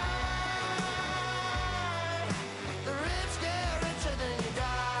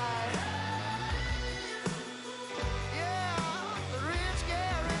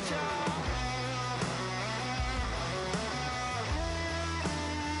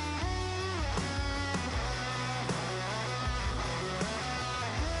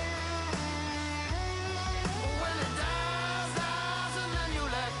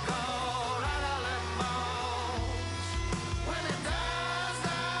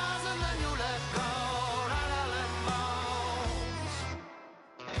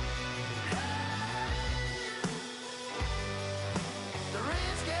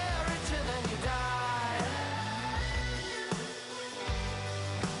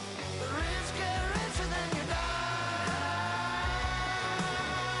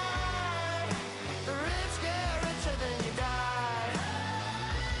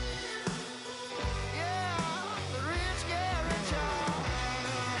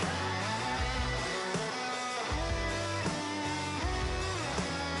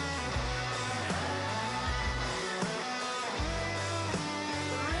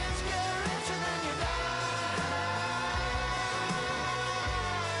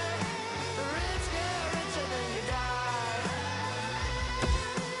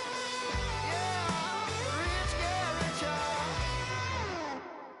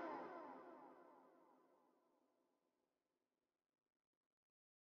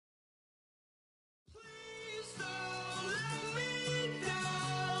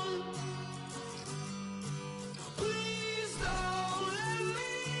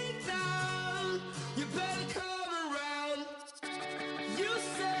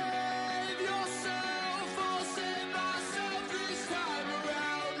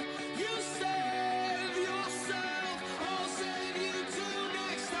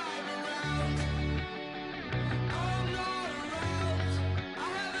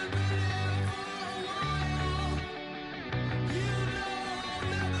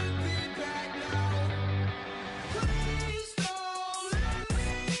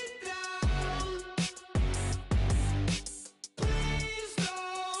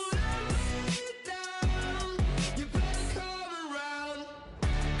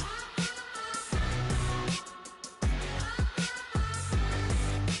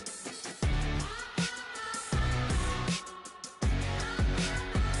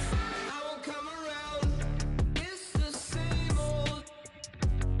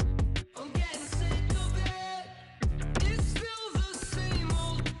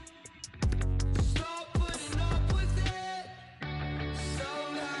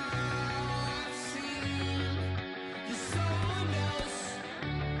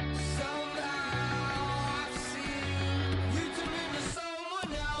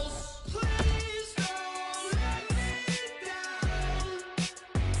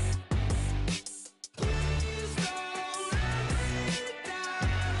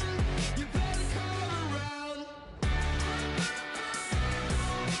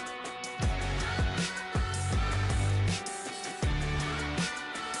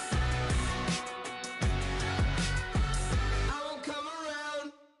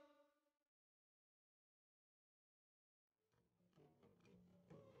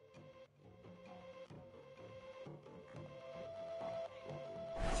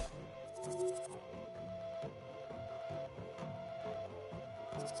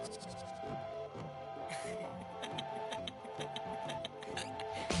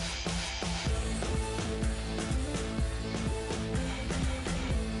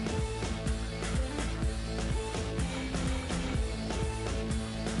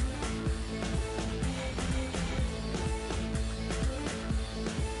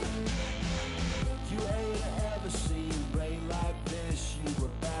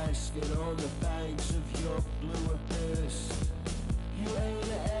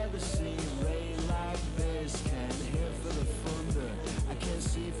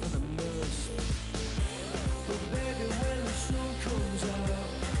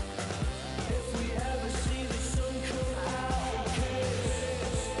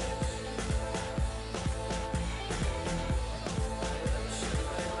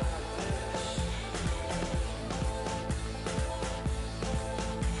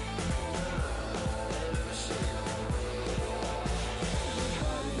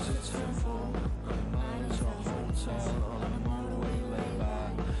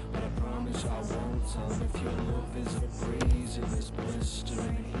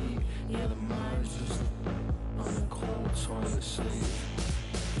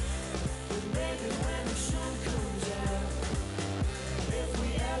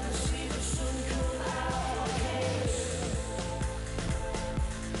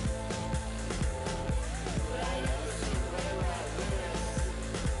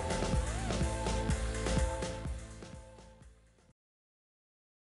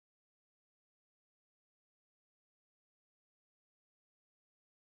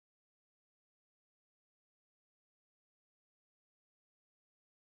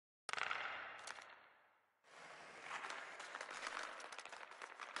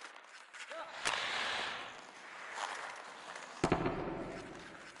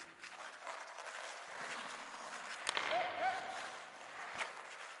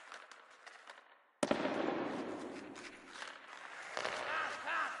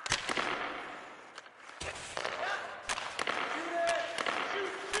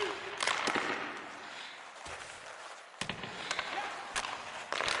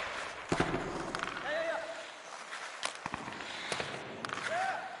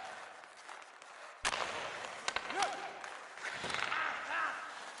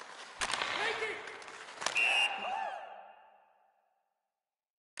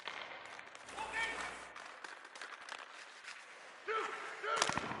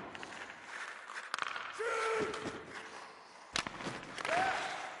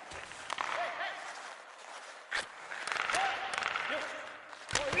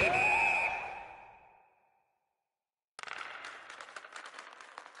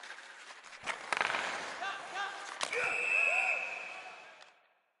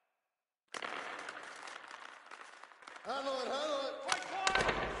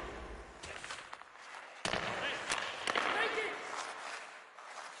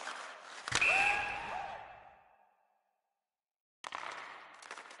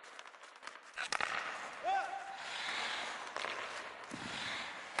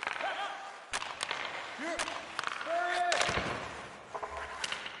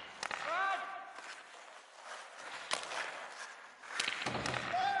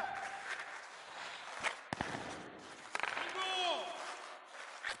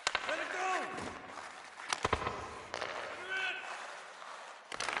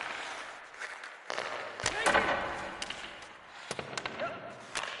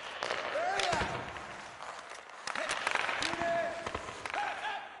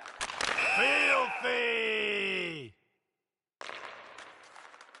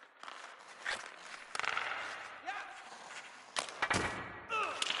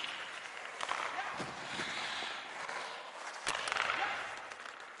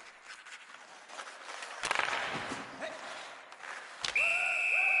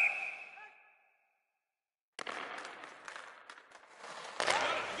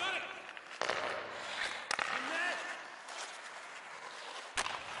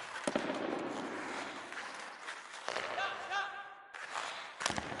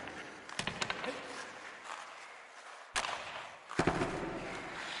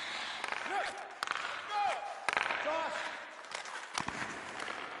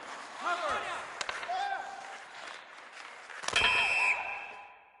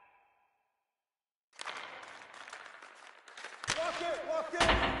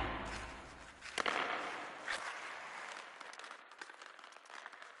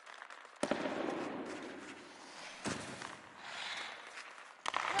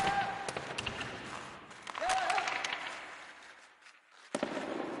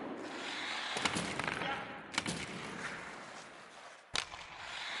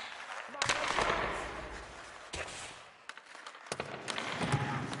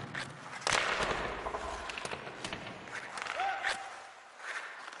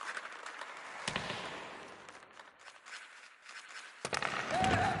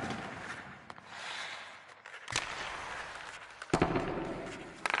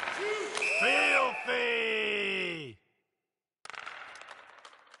Filthy!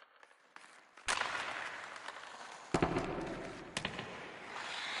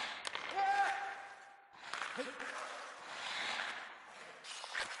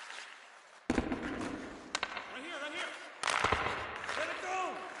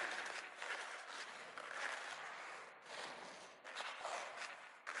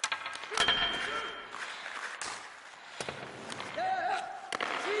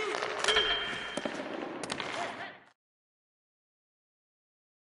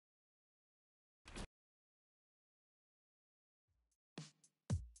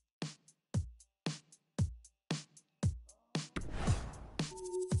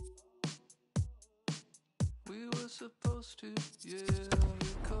 We were supposed to, yeah, I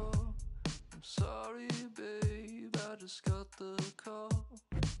recall. I'm sorry, babe, I just got the call.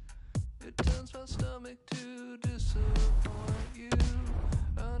 It turns my stomach to disappoint you.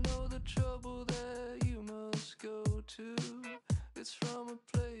 I know the trouble that you must go to. It's from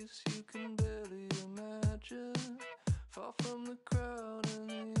a place you can barely imagine, far from the crowd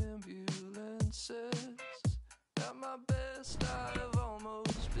and the ambulances. At my best, I've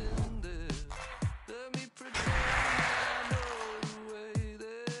almost been there. Let me pretend I know the way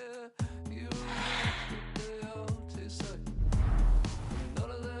there. You wish that they all taste like.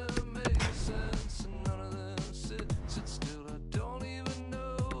 None of them make sense and none of them sit still. I don't even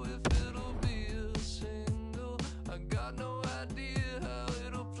know if it'll be a single. I got no idea how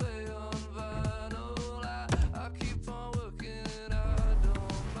it'll play on vinyl. I keep on working and I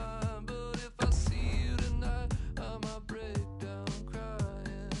don't mind. But if I see you tonight, I might break down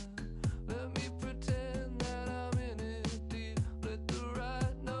crying. Let me pretend that I'm in it deep. Let the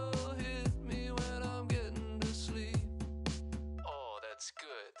right note hit me when I'm getting to sleep. Oh, that's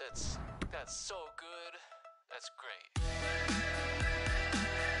good. That's so good. That's great.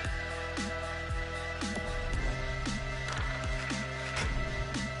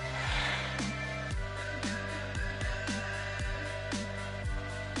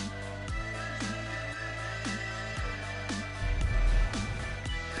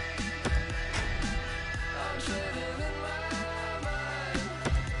 I'm trading in my mind,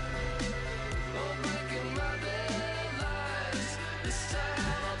 oh, breaking my deadlines. This time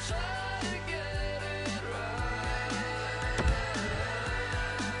I'll try to get it right.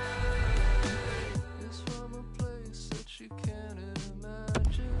 It's from a place that you can't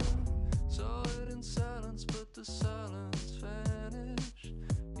imagine. Saw it in silence, but the silence vanished.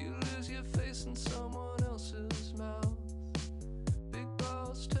 You lose your face in someone else's mouth. Big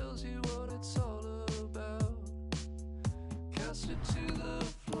boss tells you what it's all about. Cast it to the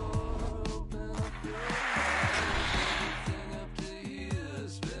floor, open up your eyes. Everything up to here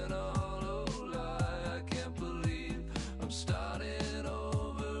has been all a lie. I can't believe I'm starting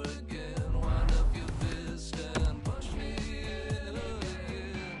over again. Wind up your fist and punch me in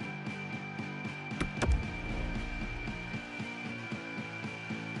again.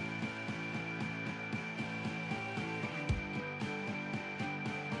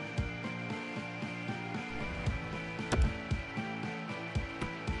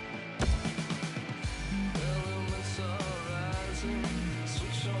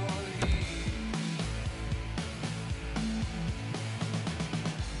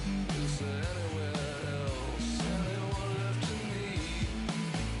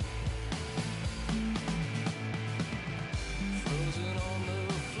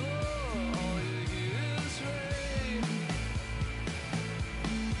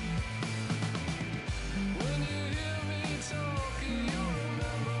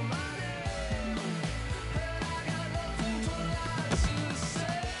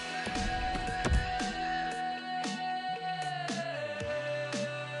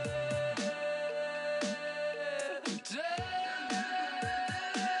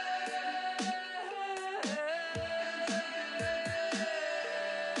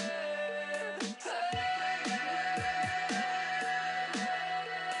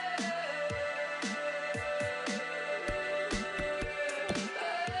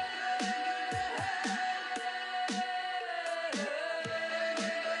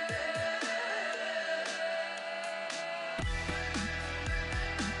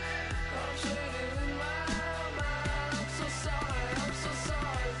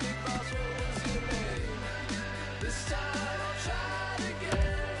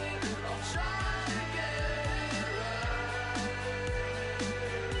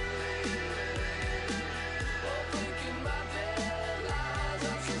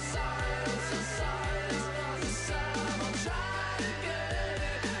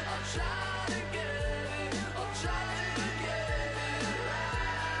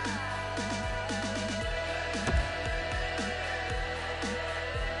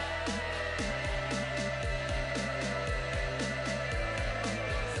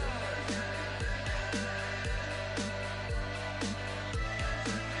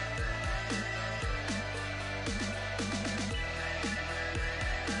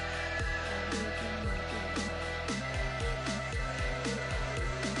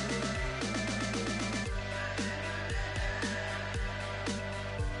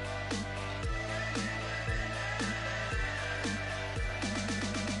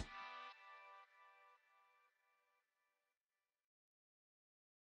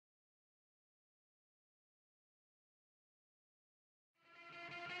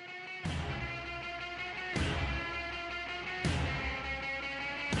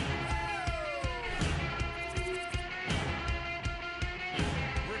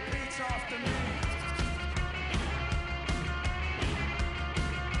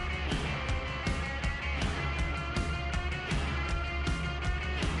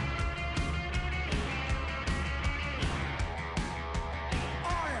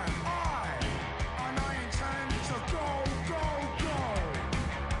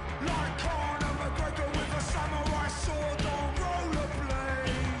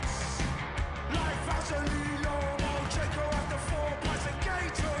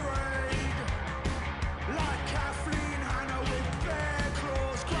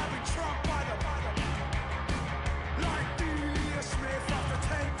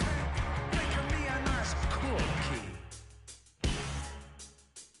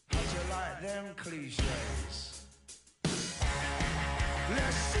 like them cliches.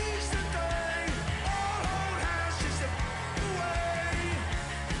 Let's seize the day, all hold hands just a away.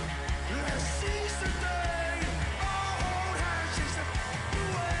 Let's seize the day, all hold hands just a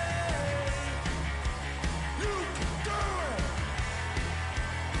away. You can do it.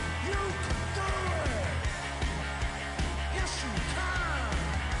 You can do it. Yes, you can.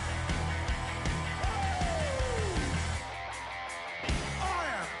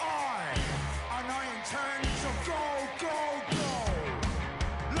 And I intend to go, go, go.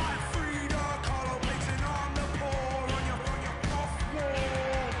 Like Frida Kahlo blazing on the pole on your off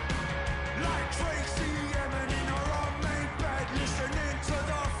wall. Like Tracy Emin in her unmade bed listening to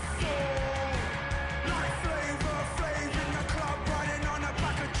the fall. Like Flavor in the club riding on the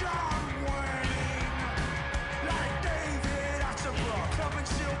back of John Wayne. Like David Attenborough clubbing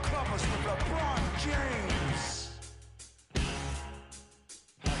seal clubbers with LeBron James.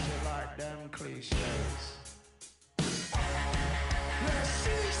 Like them cliches. Let's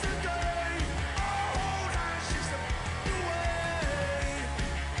seize the day, all hold hands just away.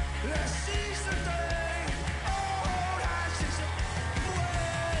 Let's seize the day, all hold hands just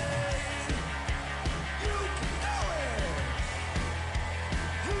away. You can do it.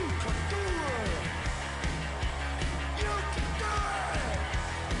 You can do it. You can do it.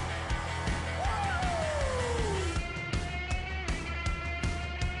 Whoa.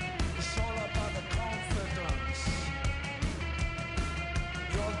 It's all about the confidence.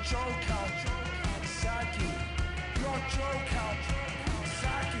 Your joke out, saggy. Your joke out,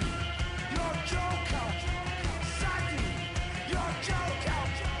 saggy. Your joke out, saggy. Your joke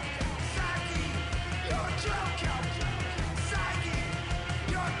out, saggy. Your joke out, saggy.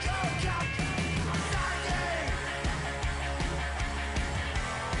 Your joke out, saggy.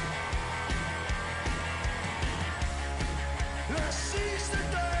 Let's seize the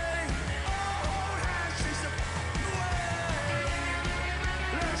day, all hold hands just away.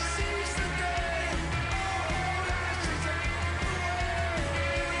 Let's seize the day, all hold hands just away.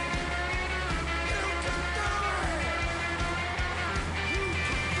 You can do it. You can do it.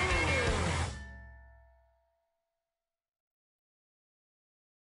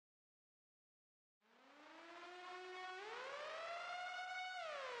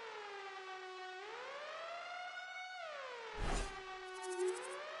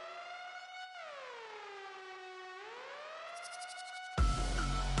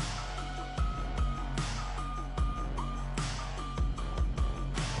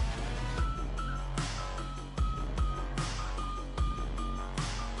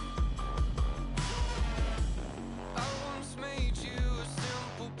 I once made you a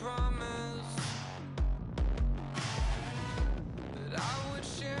simple promise that I would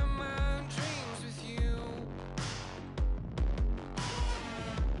share my dreams with you.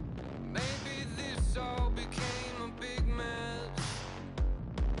 Maybe this all became a big mess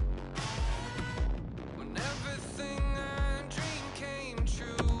when everything I dreamed came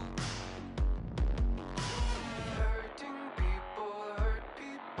true. Hurting people hurt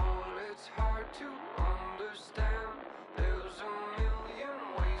people, it's hard to understand. There's a million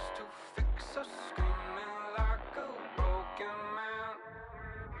ways to fix us, screaming like a broken man.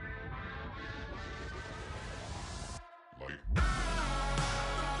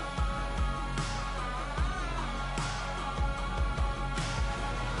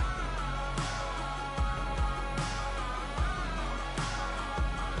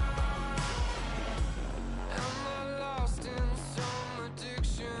 Am I lost in some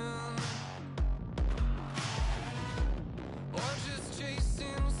addiction, or just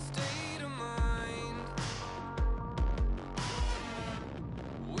chasing state of mind?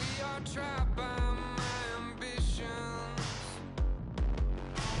 We are trapped by my ambitions.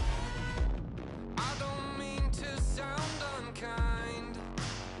 I don't mean to sound unkind.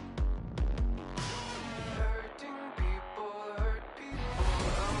 Hurting people hurt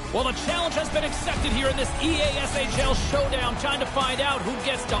people. Well, the challenge has been accepted here in this EASHL showdown. Time to find out who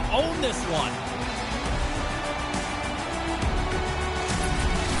gets to own this one.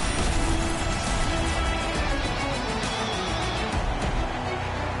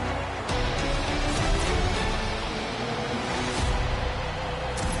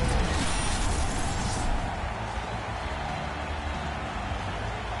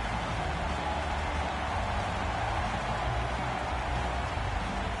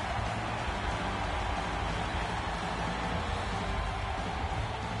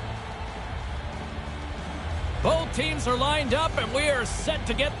 Both teams are lined up, and we are set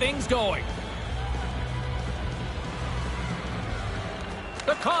to get things going.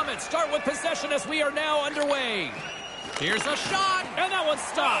 The Comets start with possession as we are now underway. Here's a shot, and that one's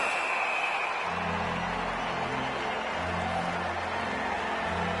stopped.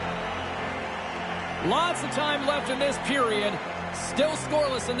 Lots of time left in this period. Still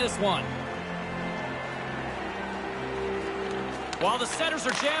scoreless in this one. While the centers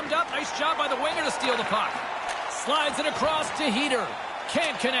are jammed up, nice job by the winger to steal the puck. Slides it across to Heater.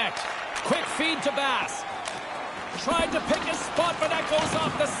 Can't connect. Quick feed to Bass. Tried to pick a spot, but that goes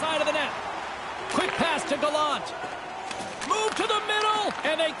off the side of the net. Quick pass to Gallant. Move to the middle,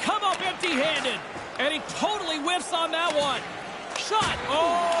 and they come up empty-handed. And he totally whiffs on that one. Shot.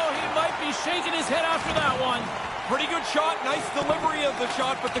 Oh, he might be shaking his head after that one. Pretty good shot. Nice delivery of the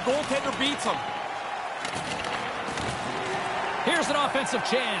shot, but the goaltender beats him. Here's an offensive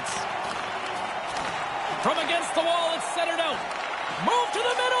chance. From against the wall, it's centered out. Move to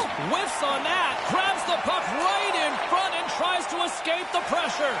the middle. Whiffs on that. Grabs the puck right in front and tries to escape the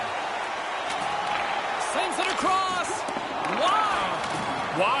pressure. Sends it across. Wide.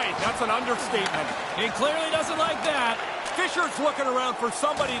 Wide. That's an understatement. He clearly doesn't like that. Fisher's looking around for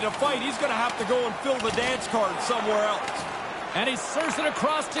somebody to fight. He's going to have to go and fill the dance card somewhere else. And he serves it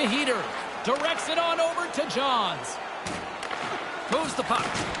across to Heater. Directs it on over to Johns. Moves the puck.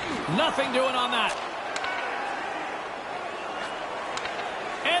 Nothing doing on that.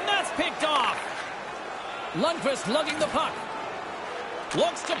 And that's picked off. Lundqvist lugging the puck.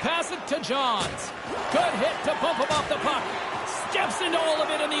 Looks to pass it to Johns. Good hit to bump him off the puck. Steps into all of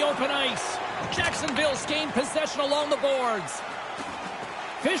it in the open ice. Jacksonville's gained possession along the boards.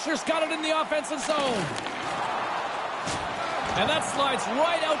 Fisher's got it in the offensive zone. And that slides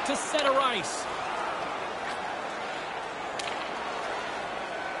right out to center ice.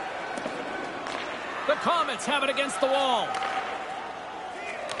 The Comets have it against the wall.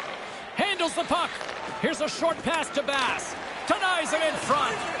 Handles the puck. Here's a short pass to Bass. Denies him in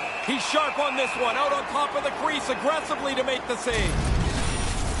front. He's sharp on this one. Out on top of the crease aggressively to make the save.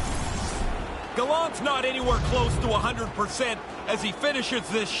 Gallant's not anywhere close to 100% as he finishes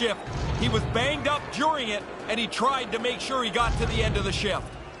this shift. He was banged up during it, and he tried to make sure he got to the end of the shift.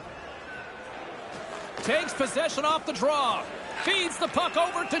 Takes possession off the draw. Feeds the puck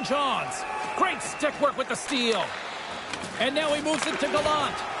over to Johns. Great stick work with the steal. And now he moves it to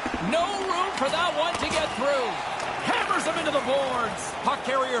Gallant. No room for that one to get through. Hammers him into the boards. Puck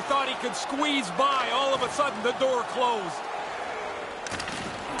carrier thought he could squeeze by. All of a sudden, the door closed.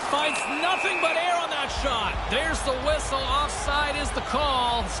 Finds nothing but air on that shot. There's the whistle. Offside is the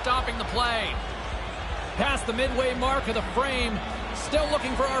call, stopping the play. Past the midway mark of the frame. Still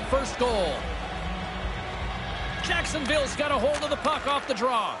looking for our first goal. Jacksonville's got a hold of the puck off the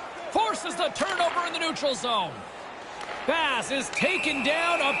draw. Forces the turnover in the neutral zone. Bass is taken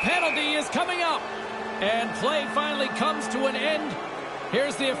down. A penalty is coming up. And play finally comes to an end.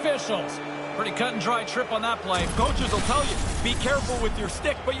 Here's the officials. Pretty cut and dry trip on that play. Coaches will tell you, be careful with your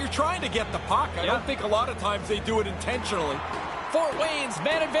stick, but you're trying to get the puck. I don't think a lot of times they do it intentionally. Fort Wayne's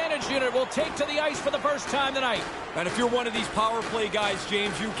man advantage unit will take to the ice for the first time tonight. And if you're one of these power play guys,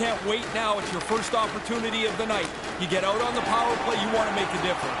 James, you can't wait now. It's your first opportunity of the night. You get out on the power play, you want to make a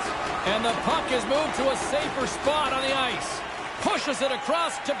difference. And the puck is moved to a safer spot on the ice. Pushes it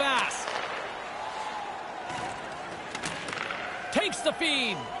across to Bass. Takes the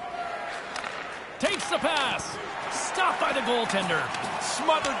feed. Takes the pass. Stopped by the goaltender.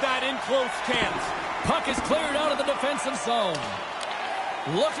 Smothered that in close chance. Puck is cleared out of the defensive zone.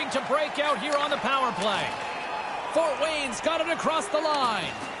 Looking to break out here on the power play. Fort Wayne's got it across the line.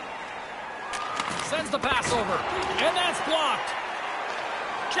 Sends the pass over. And that's blocked.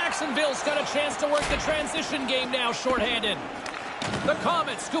 Jacksonville's got a chance to work the transition game now shorthanded. The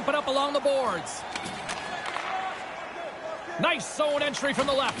Comets scoop it up along the boards. Nice zone entry from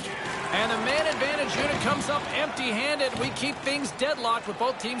the left. And the man advantage unit comes up empty-handed. We keep things deadlocked with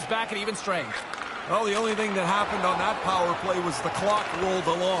both teams back at even strength. Well, the only thing that happened on that power play was the clock rolled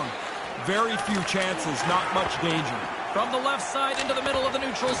along. Very few chances, not much danger. From the left side into the middle of the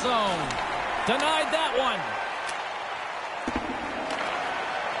neutral zone. Denied that one.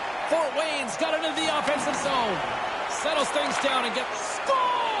 Fort Wayne's got it into the offensive zone. Settles things down and gets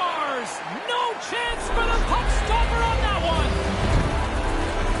scores! No chance for the puck stopper on that one.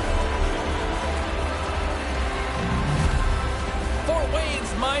 Fort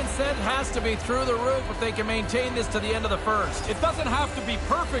Wayne's mindset has to be through the roof if they can maintain this to the end of the first. It doesn't have to be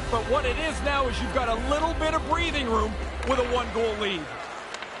perfect, but what it is now is you've got a little bit of breathing room with a one-goal lead.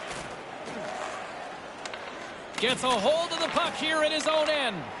 Gets a hold of the puck here in his own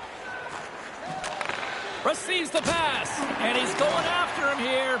end. Receives the pass, and he's going after him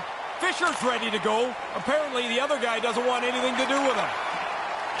here. Fisher's ready to go. Apparently, the other guy doesn't want anything to do with him.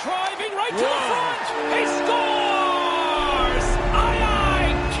 Driving right to the front. He scores! Aye,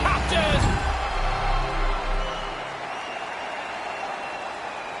 aye, Captain!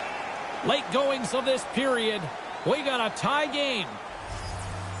 Late going innings of this period. We got a tie game.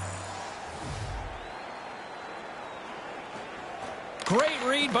 Great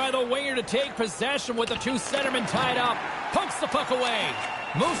read by the winger to take possession with the two centermen tied up. Pumps the puck away.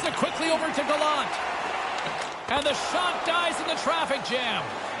 Moves it quickly over to Gallant. And the shot dies in the traffic jam.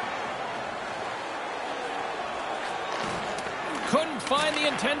 Couldn't find the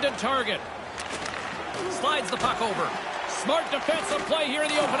intended target. Slides the puck over. Smart defensive play here in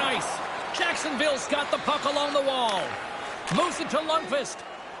the open ice. Jacksonville's got the puck along the wall. Moves it to Lundqvist.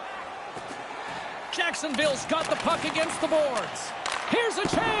 Jacksonville's got the puck against the boards. Here's a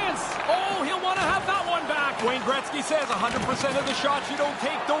chance. Oh, he'll want to have that one back. Wayne Gretzky says 100% of the shots you don't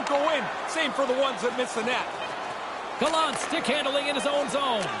take don't go in. Same for the ones that miss the net. Gallant stick handling in his own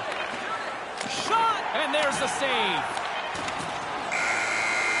zone. Shot, and there's the save.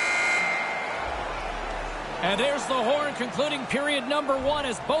 And there's the horn concluding period number 1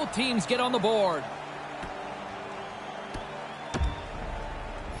 as both teams get on the board.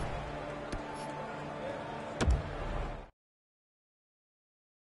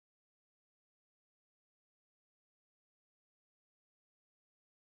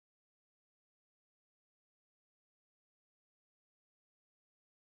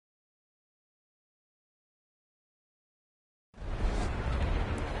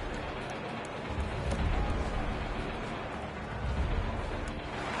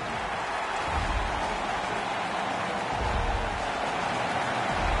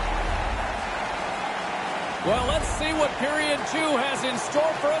 Well, let's see what period 2 has in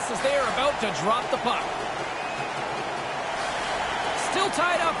store for us as they are about to drop the puck. Still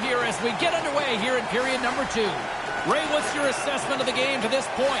tied up here as we get underway here in period number 2. Ray, what's your assessment of the game to this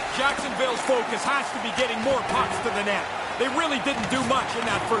point? Jacksonville's focus has to be getting more pucks to the net. They really didn't do much in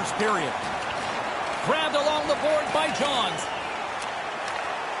that first period. Grabbed along the board by Johns.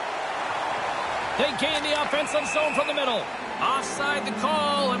 They gain the offensive zone from the middle. Offside the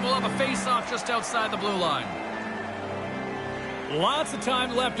call, and we'll have a face-off just outside the blue line. Lots of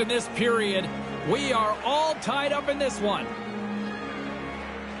time left in this period. We are all tied up in this one.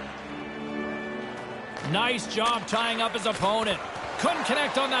 Nice job tying up his opponent. Couldn't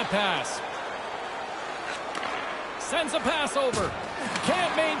connect on that pass. Sends a pass over.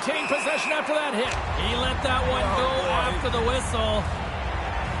 Can't maintain possession after that hit. He let that one go after the whistle.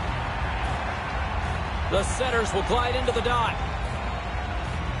 The setters will glide into the dot.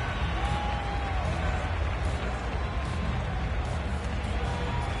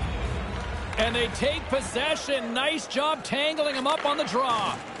 And they take possession. Nice job tangling him up on the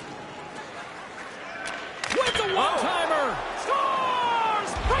draw. With the one-timer.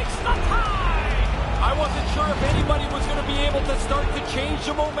 Scores! Breaks the tie! I wasn't sure if anybody was going to be able to start to change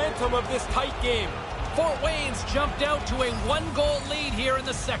the momentum of this tight game. Fort Wayne's jumped out to a 1-goal lead here in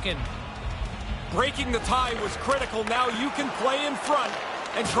the second. Breaking the tie was critical. Now you can play in front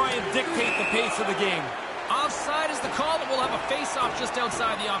and try and dictate the pace of the game. Offside is the call, but we'll have a face-off just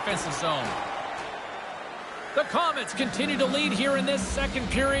outside the offensive zone. The Comets continue to lead here in this second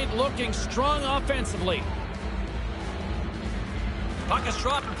period, looking strong offensively. Puck is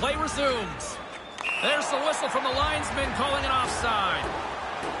dropped and play resumes. There's the whistle from the linesman calling an offside.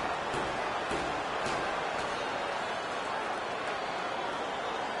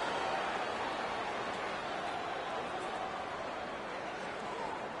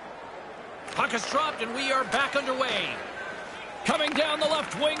 Puck is dropped and we are back underway. Coming down the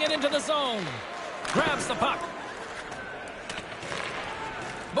left wing and into the zone. Grabs the puck.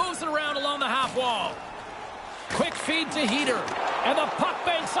 Moves it around along the half wall. Quick feed to Heater. And the puck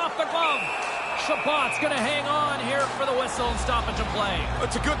banks off the glove. Chabot's going to hang on here for the whistle and stoppage of play.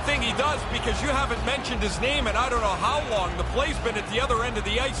 It's a good thing he does because you haven't mentioned his name and I don't know how long. The play's been at the other end of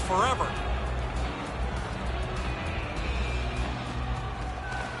the ice forever.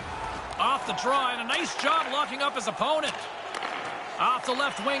 Off the draw and a nice job locking up his opponent. Off the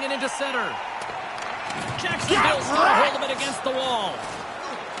left wing and into center. Jacksonville's going to hold him against the wall.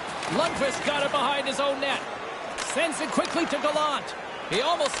 Lundqvist got it behind his own net. Sends it quickly to Gallant. He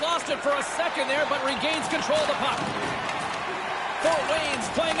almost lost it for a second there, but regains control of the puck. Fort Wayne's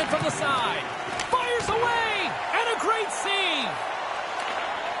playing it from the side. Fires away! And a great save!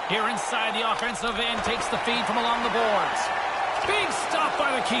 Here inside the offensive end, takes the feed from along the boards. Big stop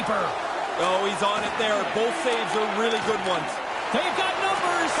by the keeper. Oh, he's on it there. Both saves are really good ones. They've got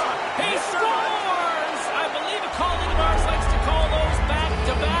numbers. He scores! I believe a colleague of ours likes to call those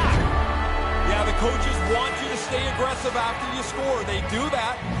back-to-back. Yeah, the coaches want you to stay aggressive after you score. They do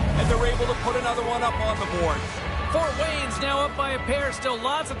that, and they're able to put another one up on the board. Fort Wayne's now up by a pair. Still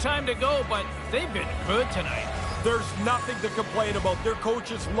lots of time to go, but they've been good tonight. There's nothing to complain about. Their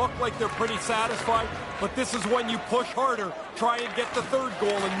coaches look like they're pretty satisfied, but this is when you push harder, try and get the third goal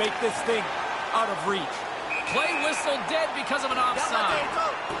and make this thing out of reach. Play whistle dead because of an offside.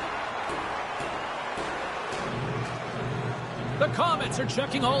 The Comets are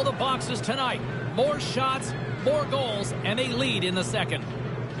checking all the boxes tonight. More shots, more goals, and they lead in the second.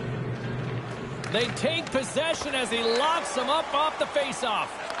 They take possession as he locks them up off the faceoff.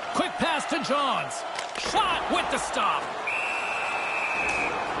 Quick pass to Johns. Shot with the stop.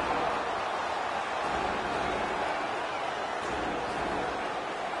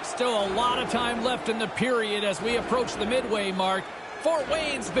 Still a lot of time left in the period as we approach the midway mark. Fort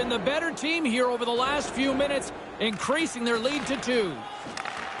Wayne's been the better team here over the last few minutes, increasing their lead to 2.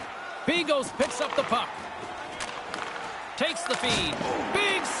 Bigos picks up the puck. Takes the feed.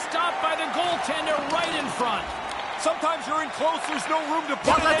 Big stop by the goaltender right in front. Sometimes you're in close, there's no room to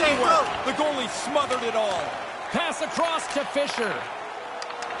put it anywhere. The goalie smothered it all. Pass across to Fisher.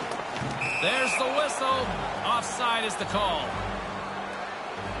 There's the whistle. Offside is the call.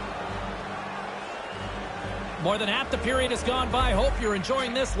 More than half the period has gone by. Hope you're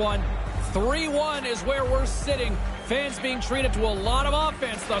enjoying this one. 3-1 is where we're sitting. Fans being treated to a lot of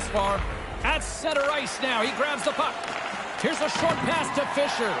offense thus far. At center ice now. He grabs the puck. Here's a short pass to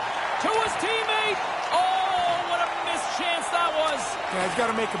Fisher. To his teammate. Oh, what a missed chance that was. Yeah, he's got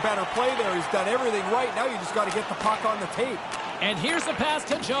to make a better play there. He's done everything right. Now you just got to get the puck on the tape. And here's a pass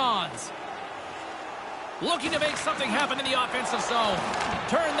to Johns. Looking to make something happen in the offensive zone.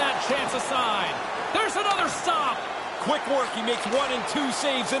 Turn that chance aside. There's another stop. Quick work. He makes 1 and 2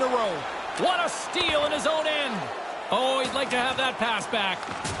 saves in a row. What a steal in his own end. Oh, he'd like to have that pass back.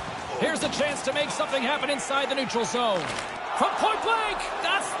 Here's a chance to make something happen inside the neutral zone. From point blank,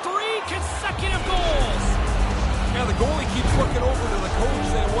 that's 3 consecutive goals. Yeah, the goalie keeps looking over to the coach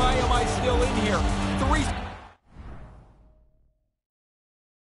saying, why am I still in here? 3...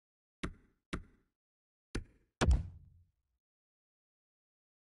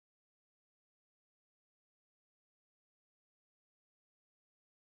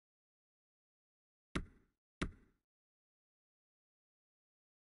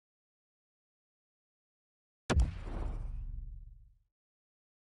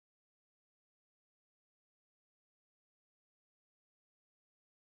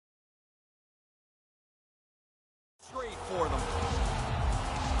 straight for them.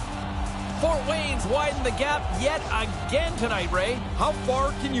 Fort Wayne's widened the gap yet again tonight, Ray. How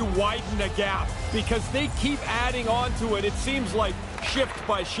far can you widen the gap? Because they keep adding on to it. It seems like shift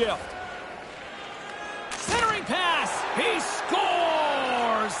by shift. Centering pass. He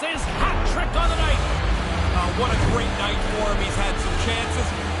scores his hat trick on the night. What a great night for him. He's had some chances.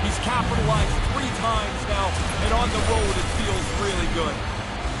 He's capitalized 3 times now. And on the road, it feels really good.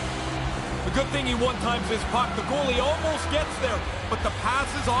 The good thing he one-times his puck. The goalie almost gets there, but the pass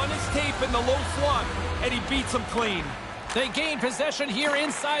is on his tape in the low slot, and he beats him clean. They gain possession here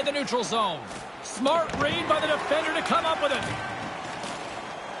inside the neutral zone. Smart read by the defender to come up with it.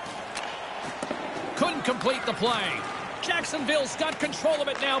 Couldn't complete the play. Jacksonville's got control of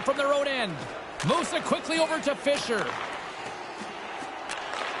it now from their own end. Moves it quickly over to Fisher.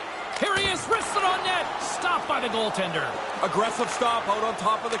 Here he is, wristed on net. Stopped by the goaltender. Aggressive stop out on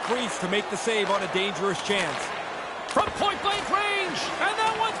top of the crease to make the save on a dangerous chance. From point-blank range. And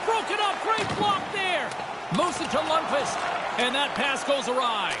that one's broken up. Great block there. Moves it to Lundqvist. And that pass goes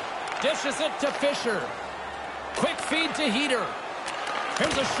awry. Dishes it to Fisher. Quick feed to Heater.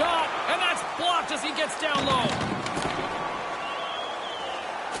 Here's a shot. And that's blocked as he gets down low.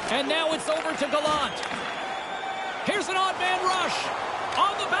 And now it's over to Gallant. Here's an odd man rush.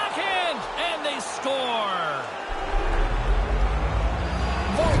 On the backhand, and they score.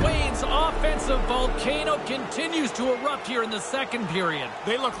 Fort Wayne's offensive volcano continues to erupt here in the second period.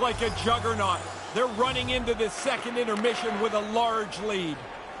 They look like a juggernaut. They're running into this second intermission with a large lead.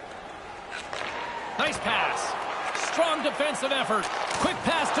 Nice pass. Strong defensive effort. Quick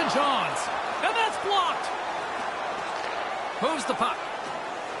pass to Johns. And that's blocked. Moves the puck.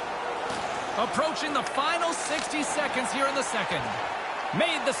 Approaching the final 60 seconds here in the second.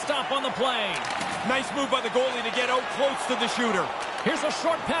 Made the stop on the play. Nice move by the goalie to get out close to the shooter. Here's a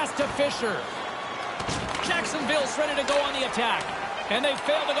short pass to Fisher. Jacksonville's ready to go on the attack. And they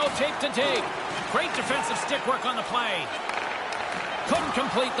fail to go tape to tape. Great defensive stick work on the play. Couldn't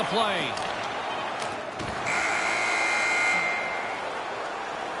complete the play.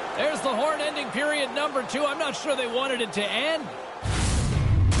 There's the horn ending period number 2. I'm not sure they wanted it to end.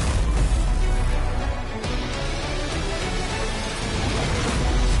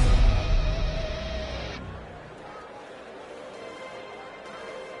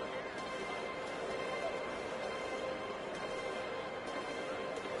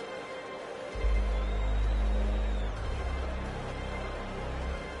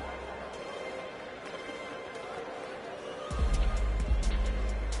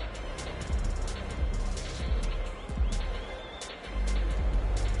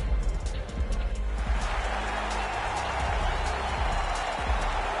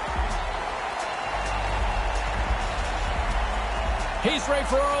 He's Ray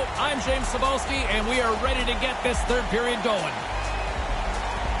Ferraro. I'm James Cebulski, and we are ready to get this third period going.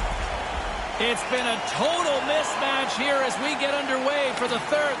 It's been a total mismatch here as we get underway for the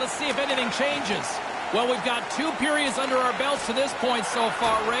third. Let's see if anything changes. Well, we've got 2 periods under our belts to this point so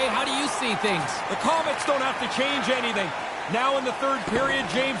far, Ray. How do you see things? The Comets don't have to change anything. Now in the third period,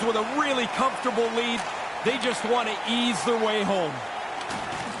 James with a really comfortable lead. They just want to ease their way home.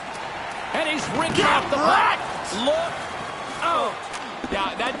 And he's ripped off the puck. Look out.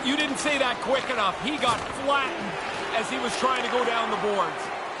 Yeah, you didn't say that quick enough. He got flattened as he was trying to go down the boards.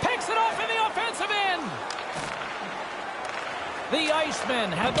 Picks it off in the offensive end. The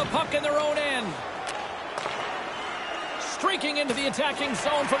Icemen have the puck in their own end. Streaking into the attacking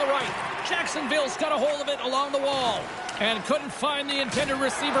zone for the right. Jacksonville's got a hold of it along the wall. And couldn't find the intended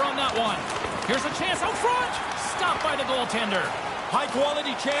receiver on that one. Here's a chance out front. Stopped by the goaltender.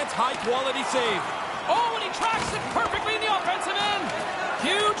 High-quality chance, high-quality save. Oh, and he tracks it perfectly in the offensive end.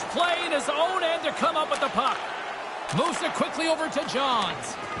 Huge play in his own end to come up with the puck. Moves it quickly over to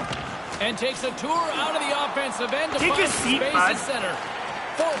Johns. And takes a tour out of the offensive end to find space at center.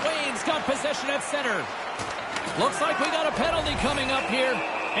 Fort Wayne's got possession at center. Looks like we got a penalty coming up here.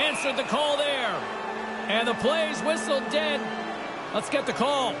 Answered the call there. And the play's whistled dead. Let's get the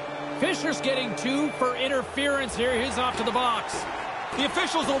call. Fisher's getting 2 for interference here. He's off to the box. The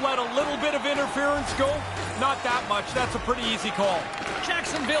officials will let a little bit of interference go. Not that much. That's a pretty easy call.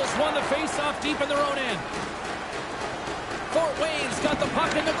 Jacksonville's won the face-off deep in their own end. Fort Wayne's got the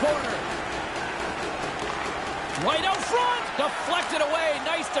puck in the corner. Right out front. Deflected away.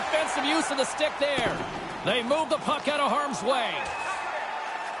 Nice defensive use of the stick there. They move the puck out of harm's way.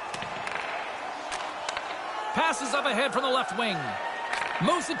 Passes up ahead from the left wing.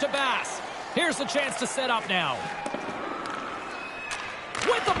 Moves it to Bass. Here's the chance to set up now.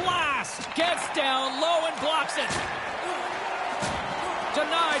 With the blast. Gets down low and blocks it.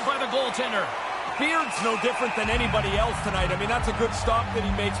 Denied by the goaltender. Beard's no different than anybody else tonight. I mean, that's a good stop that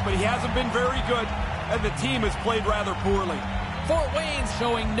he makes, but he hasn't been very good, and the team has played rather poorly. Fort Wayne's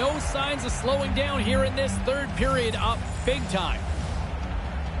showing no signs of slowing down here in this third period, up big time.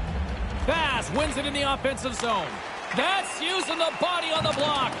 Bass wins it in the offensive zone. That's using the body on the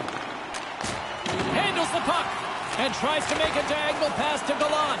block. Handles the puck and tries to make a diagonal pass to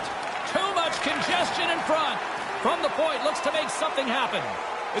Gallant. Too much congestion in front. From the point, looks to make something happen.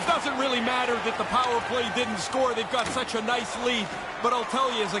 It doesn't really matter that the power play didn't score. They've got such a nice lead. But I'll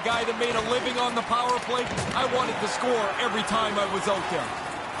tell you, as a guy that made a living on the power play, I wanted to score every time I was out there.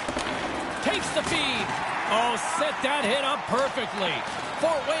 Takes the feed. Oh, set that hit up perfectly.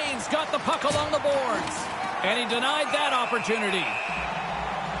 Fort Wayne's got the puck along the boards. And he denied that opportunity.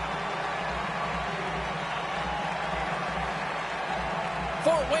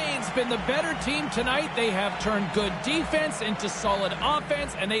 Fort Wayne's been the better team tonight. They have turned good defense into solid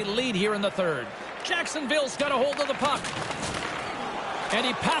offense, and they lead here in the third. Jacksonville's got a hold of the puck. And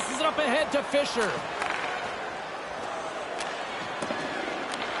he passes it up ahead to Fisher.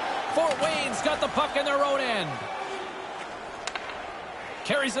 Fort Wayne's got the puck in their own end.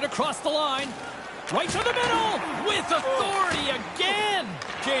 Carries it across the line. Right to the middle with authority again.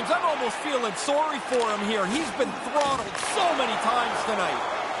 James, I'm almost feeling sorry for him here. He's been throttled so many times tonight.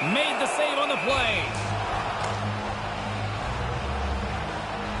 Made the save on the play.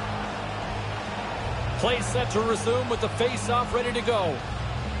 Play set to resume with the face-off ready to go.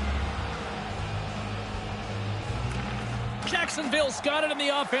 Jacksonville's got it in the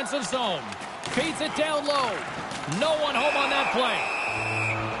offensive zone. Feeds it down low. No one home on that play.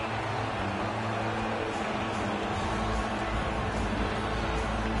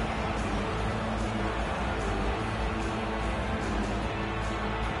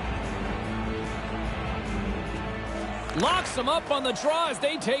 Locks them up on the draw as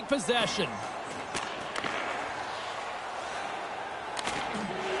they take possession.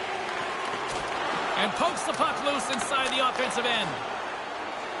 And pokes the puck loose inside the offensive end.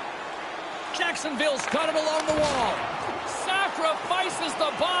 Jacksonville's got it along the wall. Sacrifices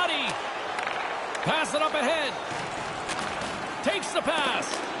the body. Pass it up ahead. Takes the pass.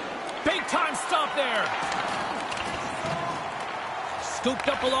 Big time stop there. Scooped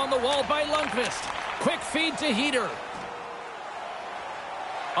up along the wall by Lundqvist. Quick feed to Heater.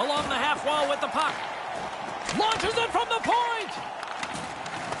 Along the half wall with the puck. Launches it from the point.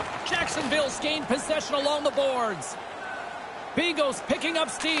 Jacksonville's gained possession along the boards. Beagle's picking up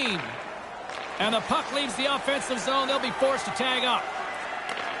steam. And the puck leaves the offensive zone. They'll be forced to tag up.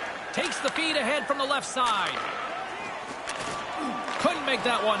 Takes the feed ahead from the left side. Couldn't make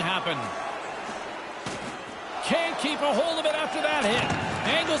that one happen. Can't keep a hold of it after that hit.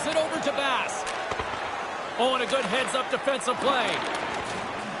 Angles it over to Bass. Oh, and a good heads-up defensive play.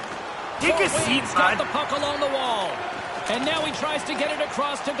 Take a seat, Wayne's got bud. the puck along the wall. And now he tries to get it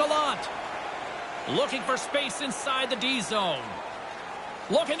across to Gallant. Looking for space inside the D zone.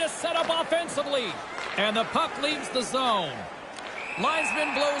 Looking to set up offensively. And the puck leaves the zone.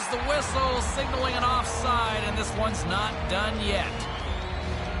 Linesman blows the whistle, signaling an offside, and this one's not done yet.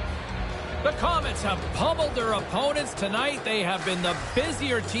 The Comets have pummeled their opponents tonight. They have been the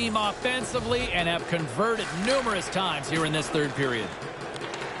busier team offensively and have converted numerous times here in this third period.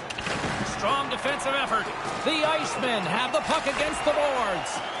 Strong defensive effort. The Icemen have the puck against the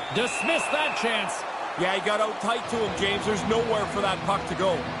boards. Dismiss that chance. Yeah, he got out tight to him, James. There's nowhere for that puck to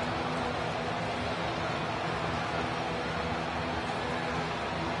go.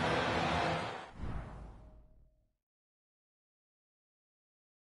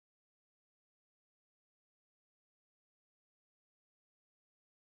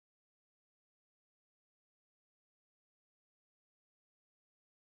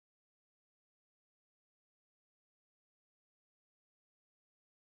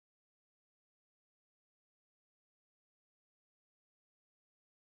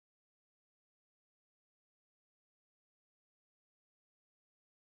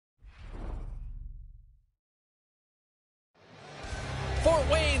 Fort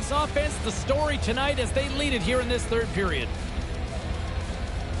Wayne's offense, the story tonight as they lead it here in this third period.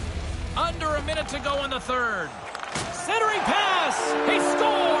 Under a minute to go in the third. Centering pass. He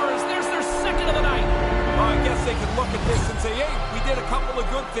scores. There's their second of the night. I guess they can look at this and say, hey, we did a couple of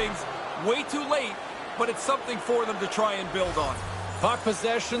good things. Way too late, but it's something for them to try and build on. Puck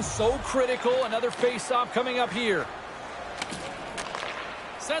possession so critical. Another face-off coming up here.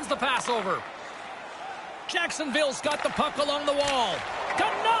 Sends the pass over. Jacksonville's got the puck along the wall.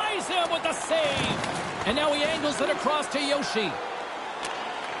 Denies him with the save. And now he angles it across to Yoshi.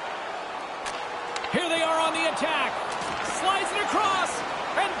 Here they are on the attack. Slides it across.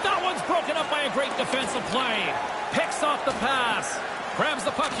 And that one's broken up by a great defensive play. Picks off the pass. Grabs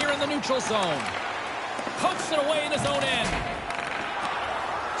the puck here in the neutral zone. Pokes it away in his own end.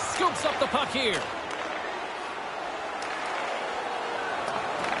 Scoops up the puck here.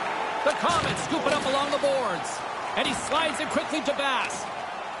 The Comets scoop it up along the boards. And he slides it quickly to Bass.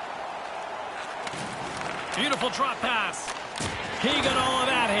 Beautiful drop pass. He got all of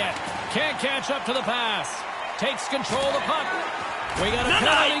that hit. Can't catch up to the pass. Takes control of the puck. We got a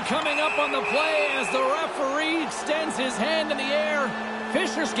penalty coming up on the play as the referee extends his hand in the air.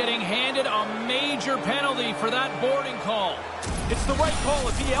 Fisher's getting handed a major penalty for that boarding call. It's the right call.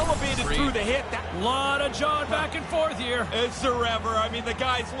 If he elevated through the hit, that... Lot of jawing back and forth here. Is there ever? I mean, the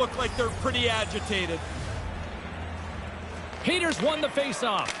guys look like they're pretty agitated. Peters won the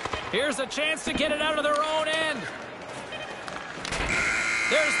faceoff. Here's a chance to get it out of their own end.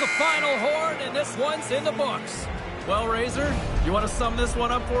 There's the final horn, and this one's in the books. Well, Razor, you want to sum this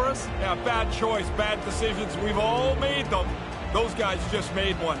one up for us? Yeah, bad choice, bad decisions. We've all made them. Those guys just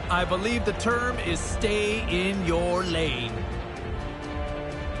made one. I believe the term is stay in your lane.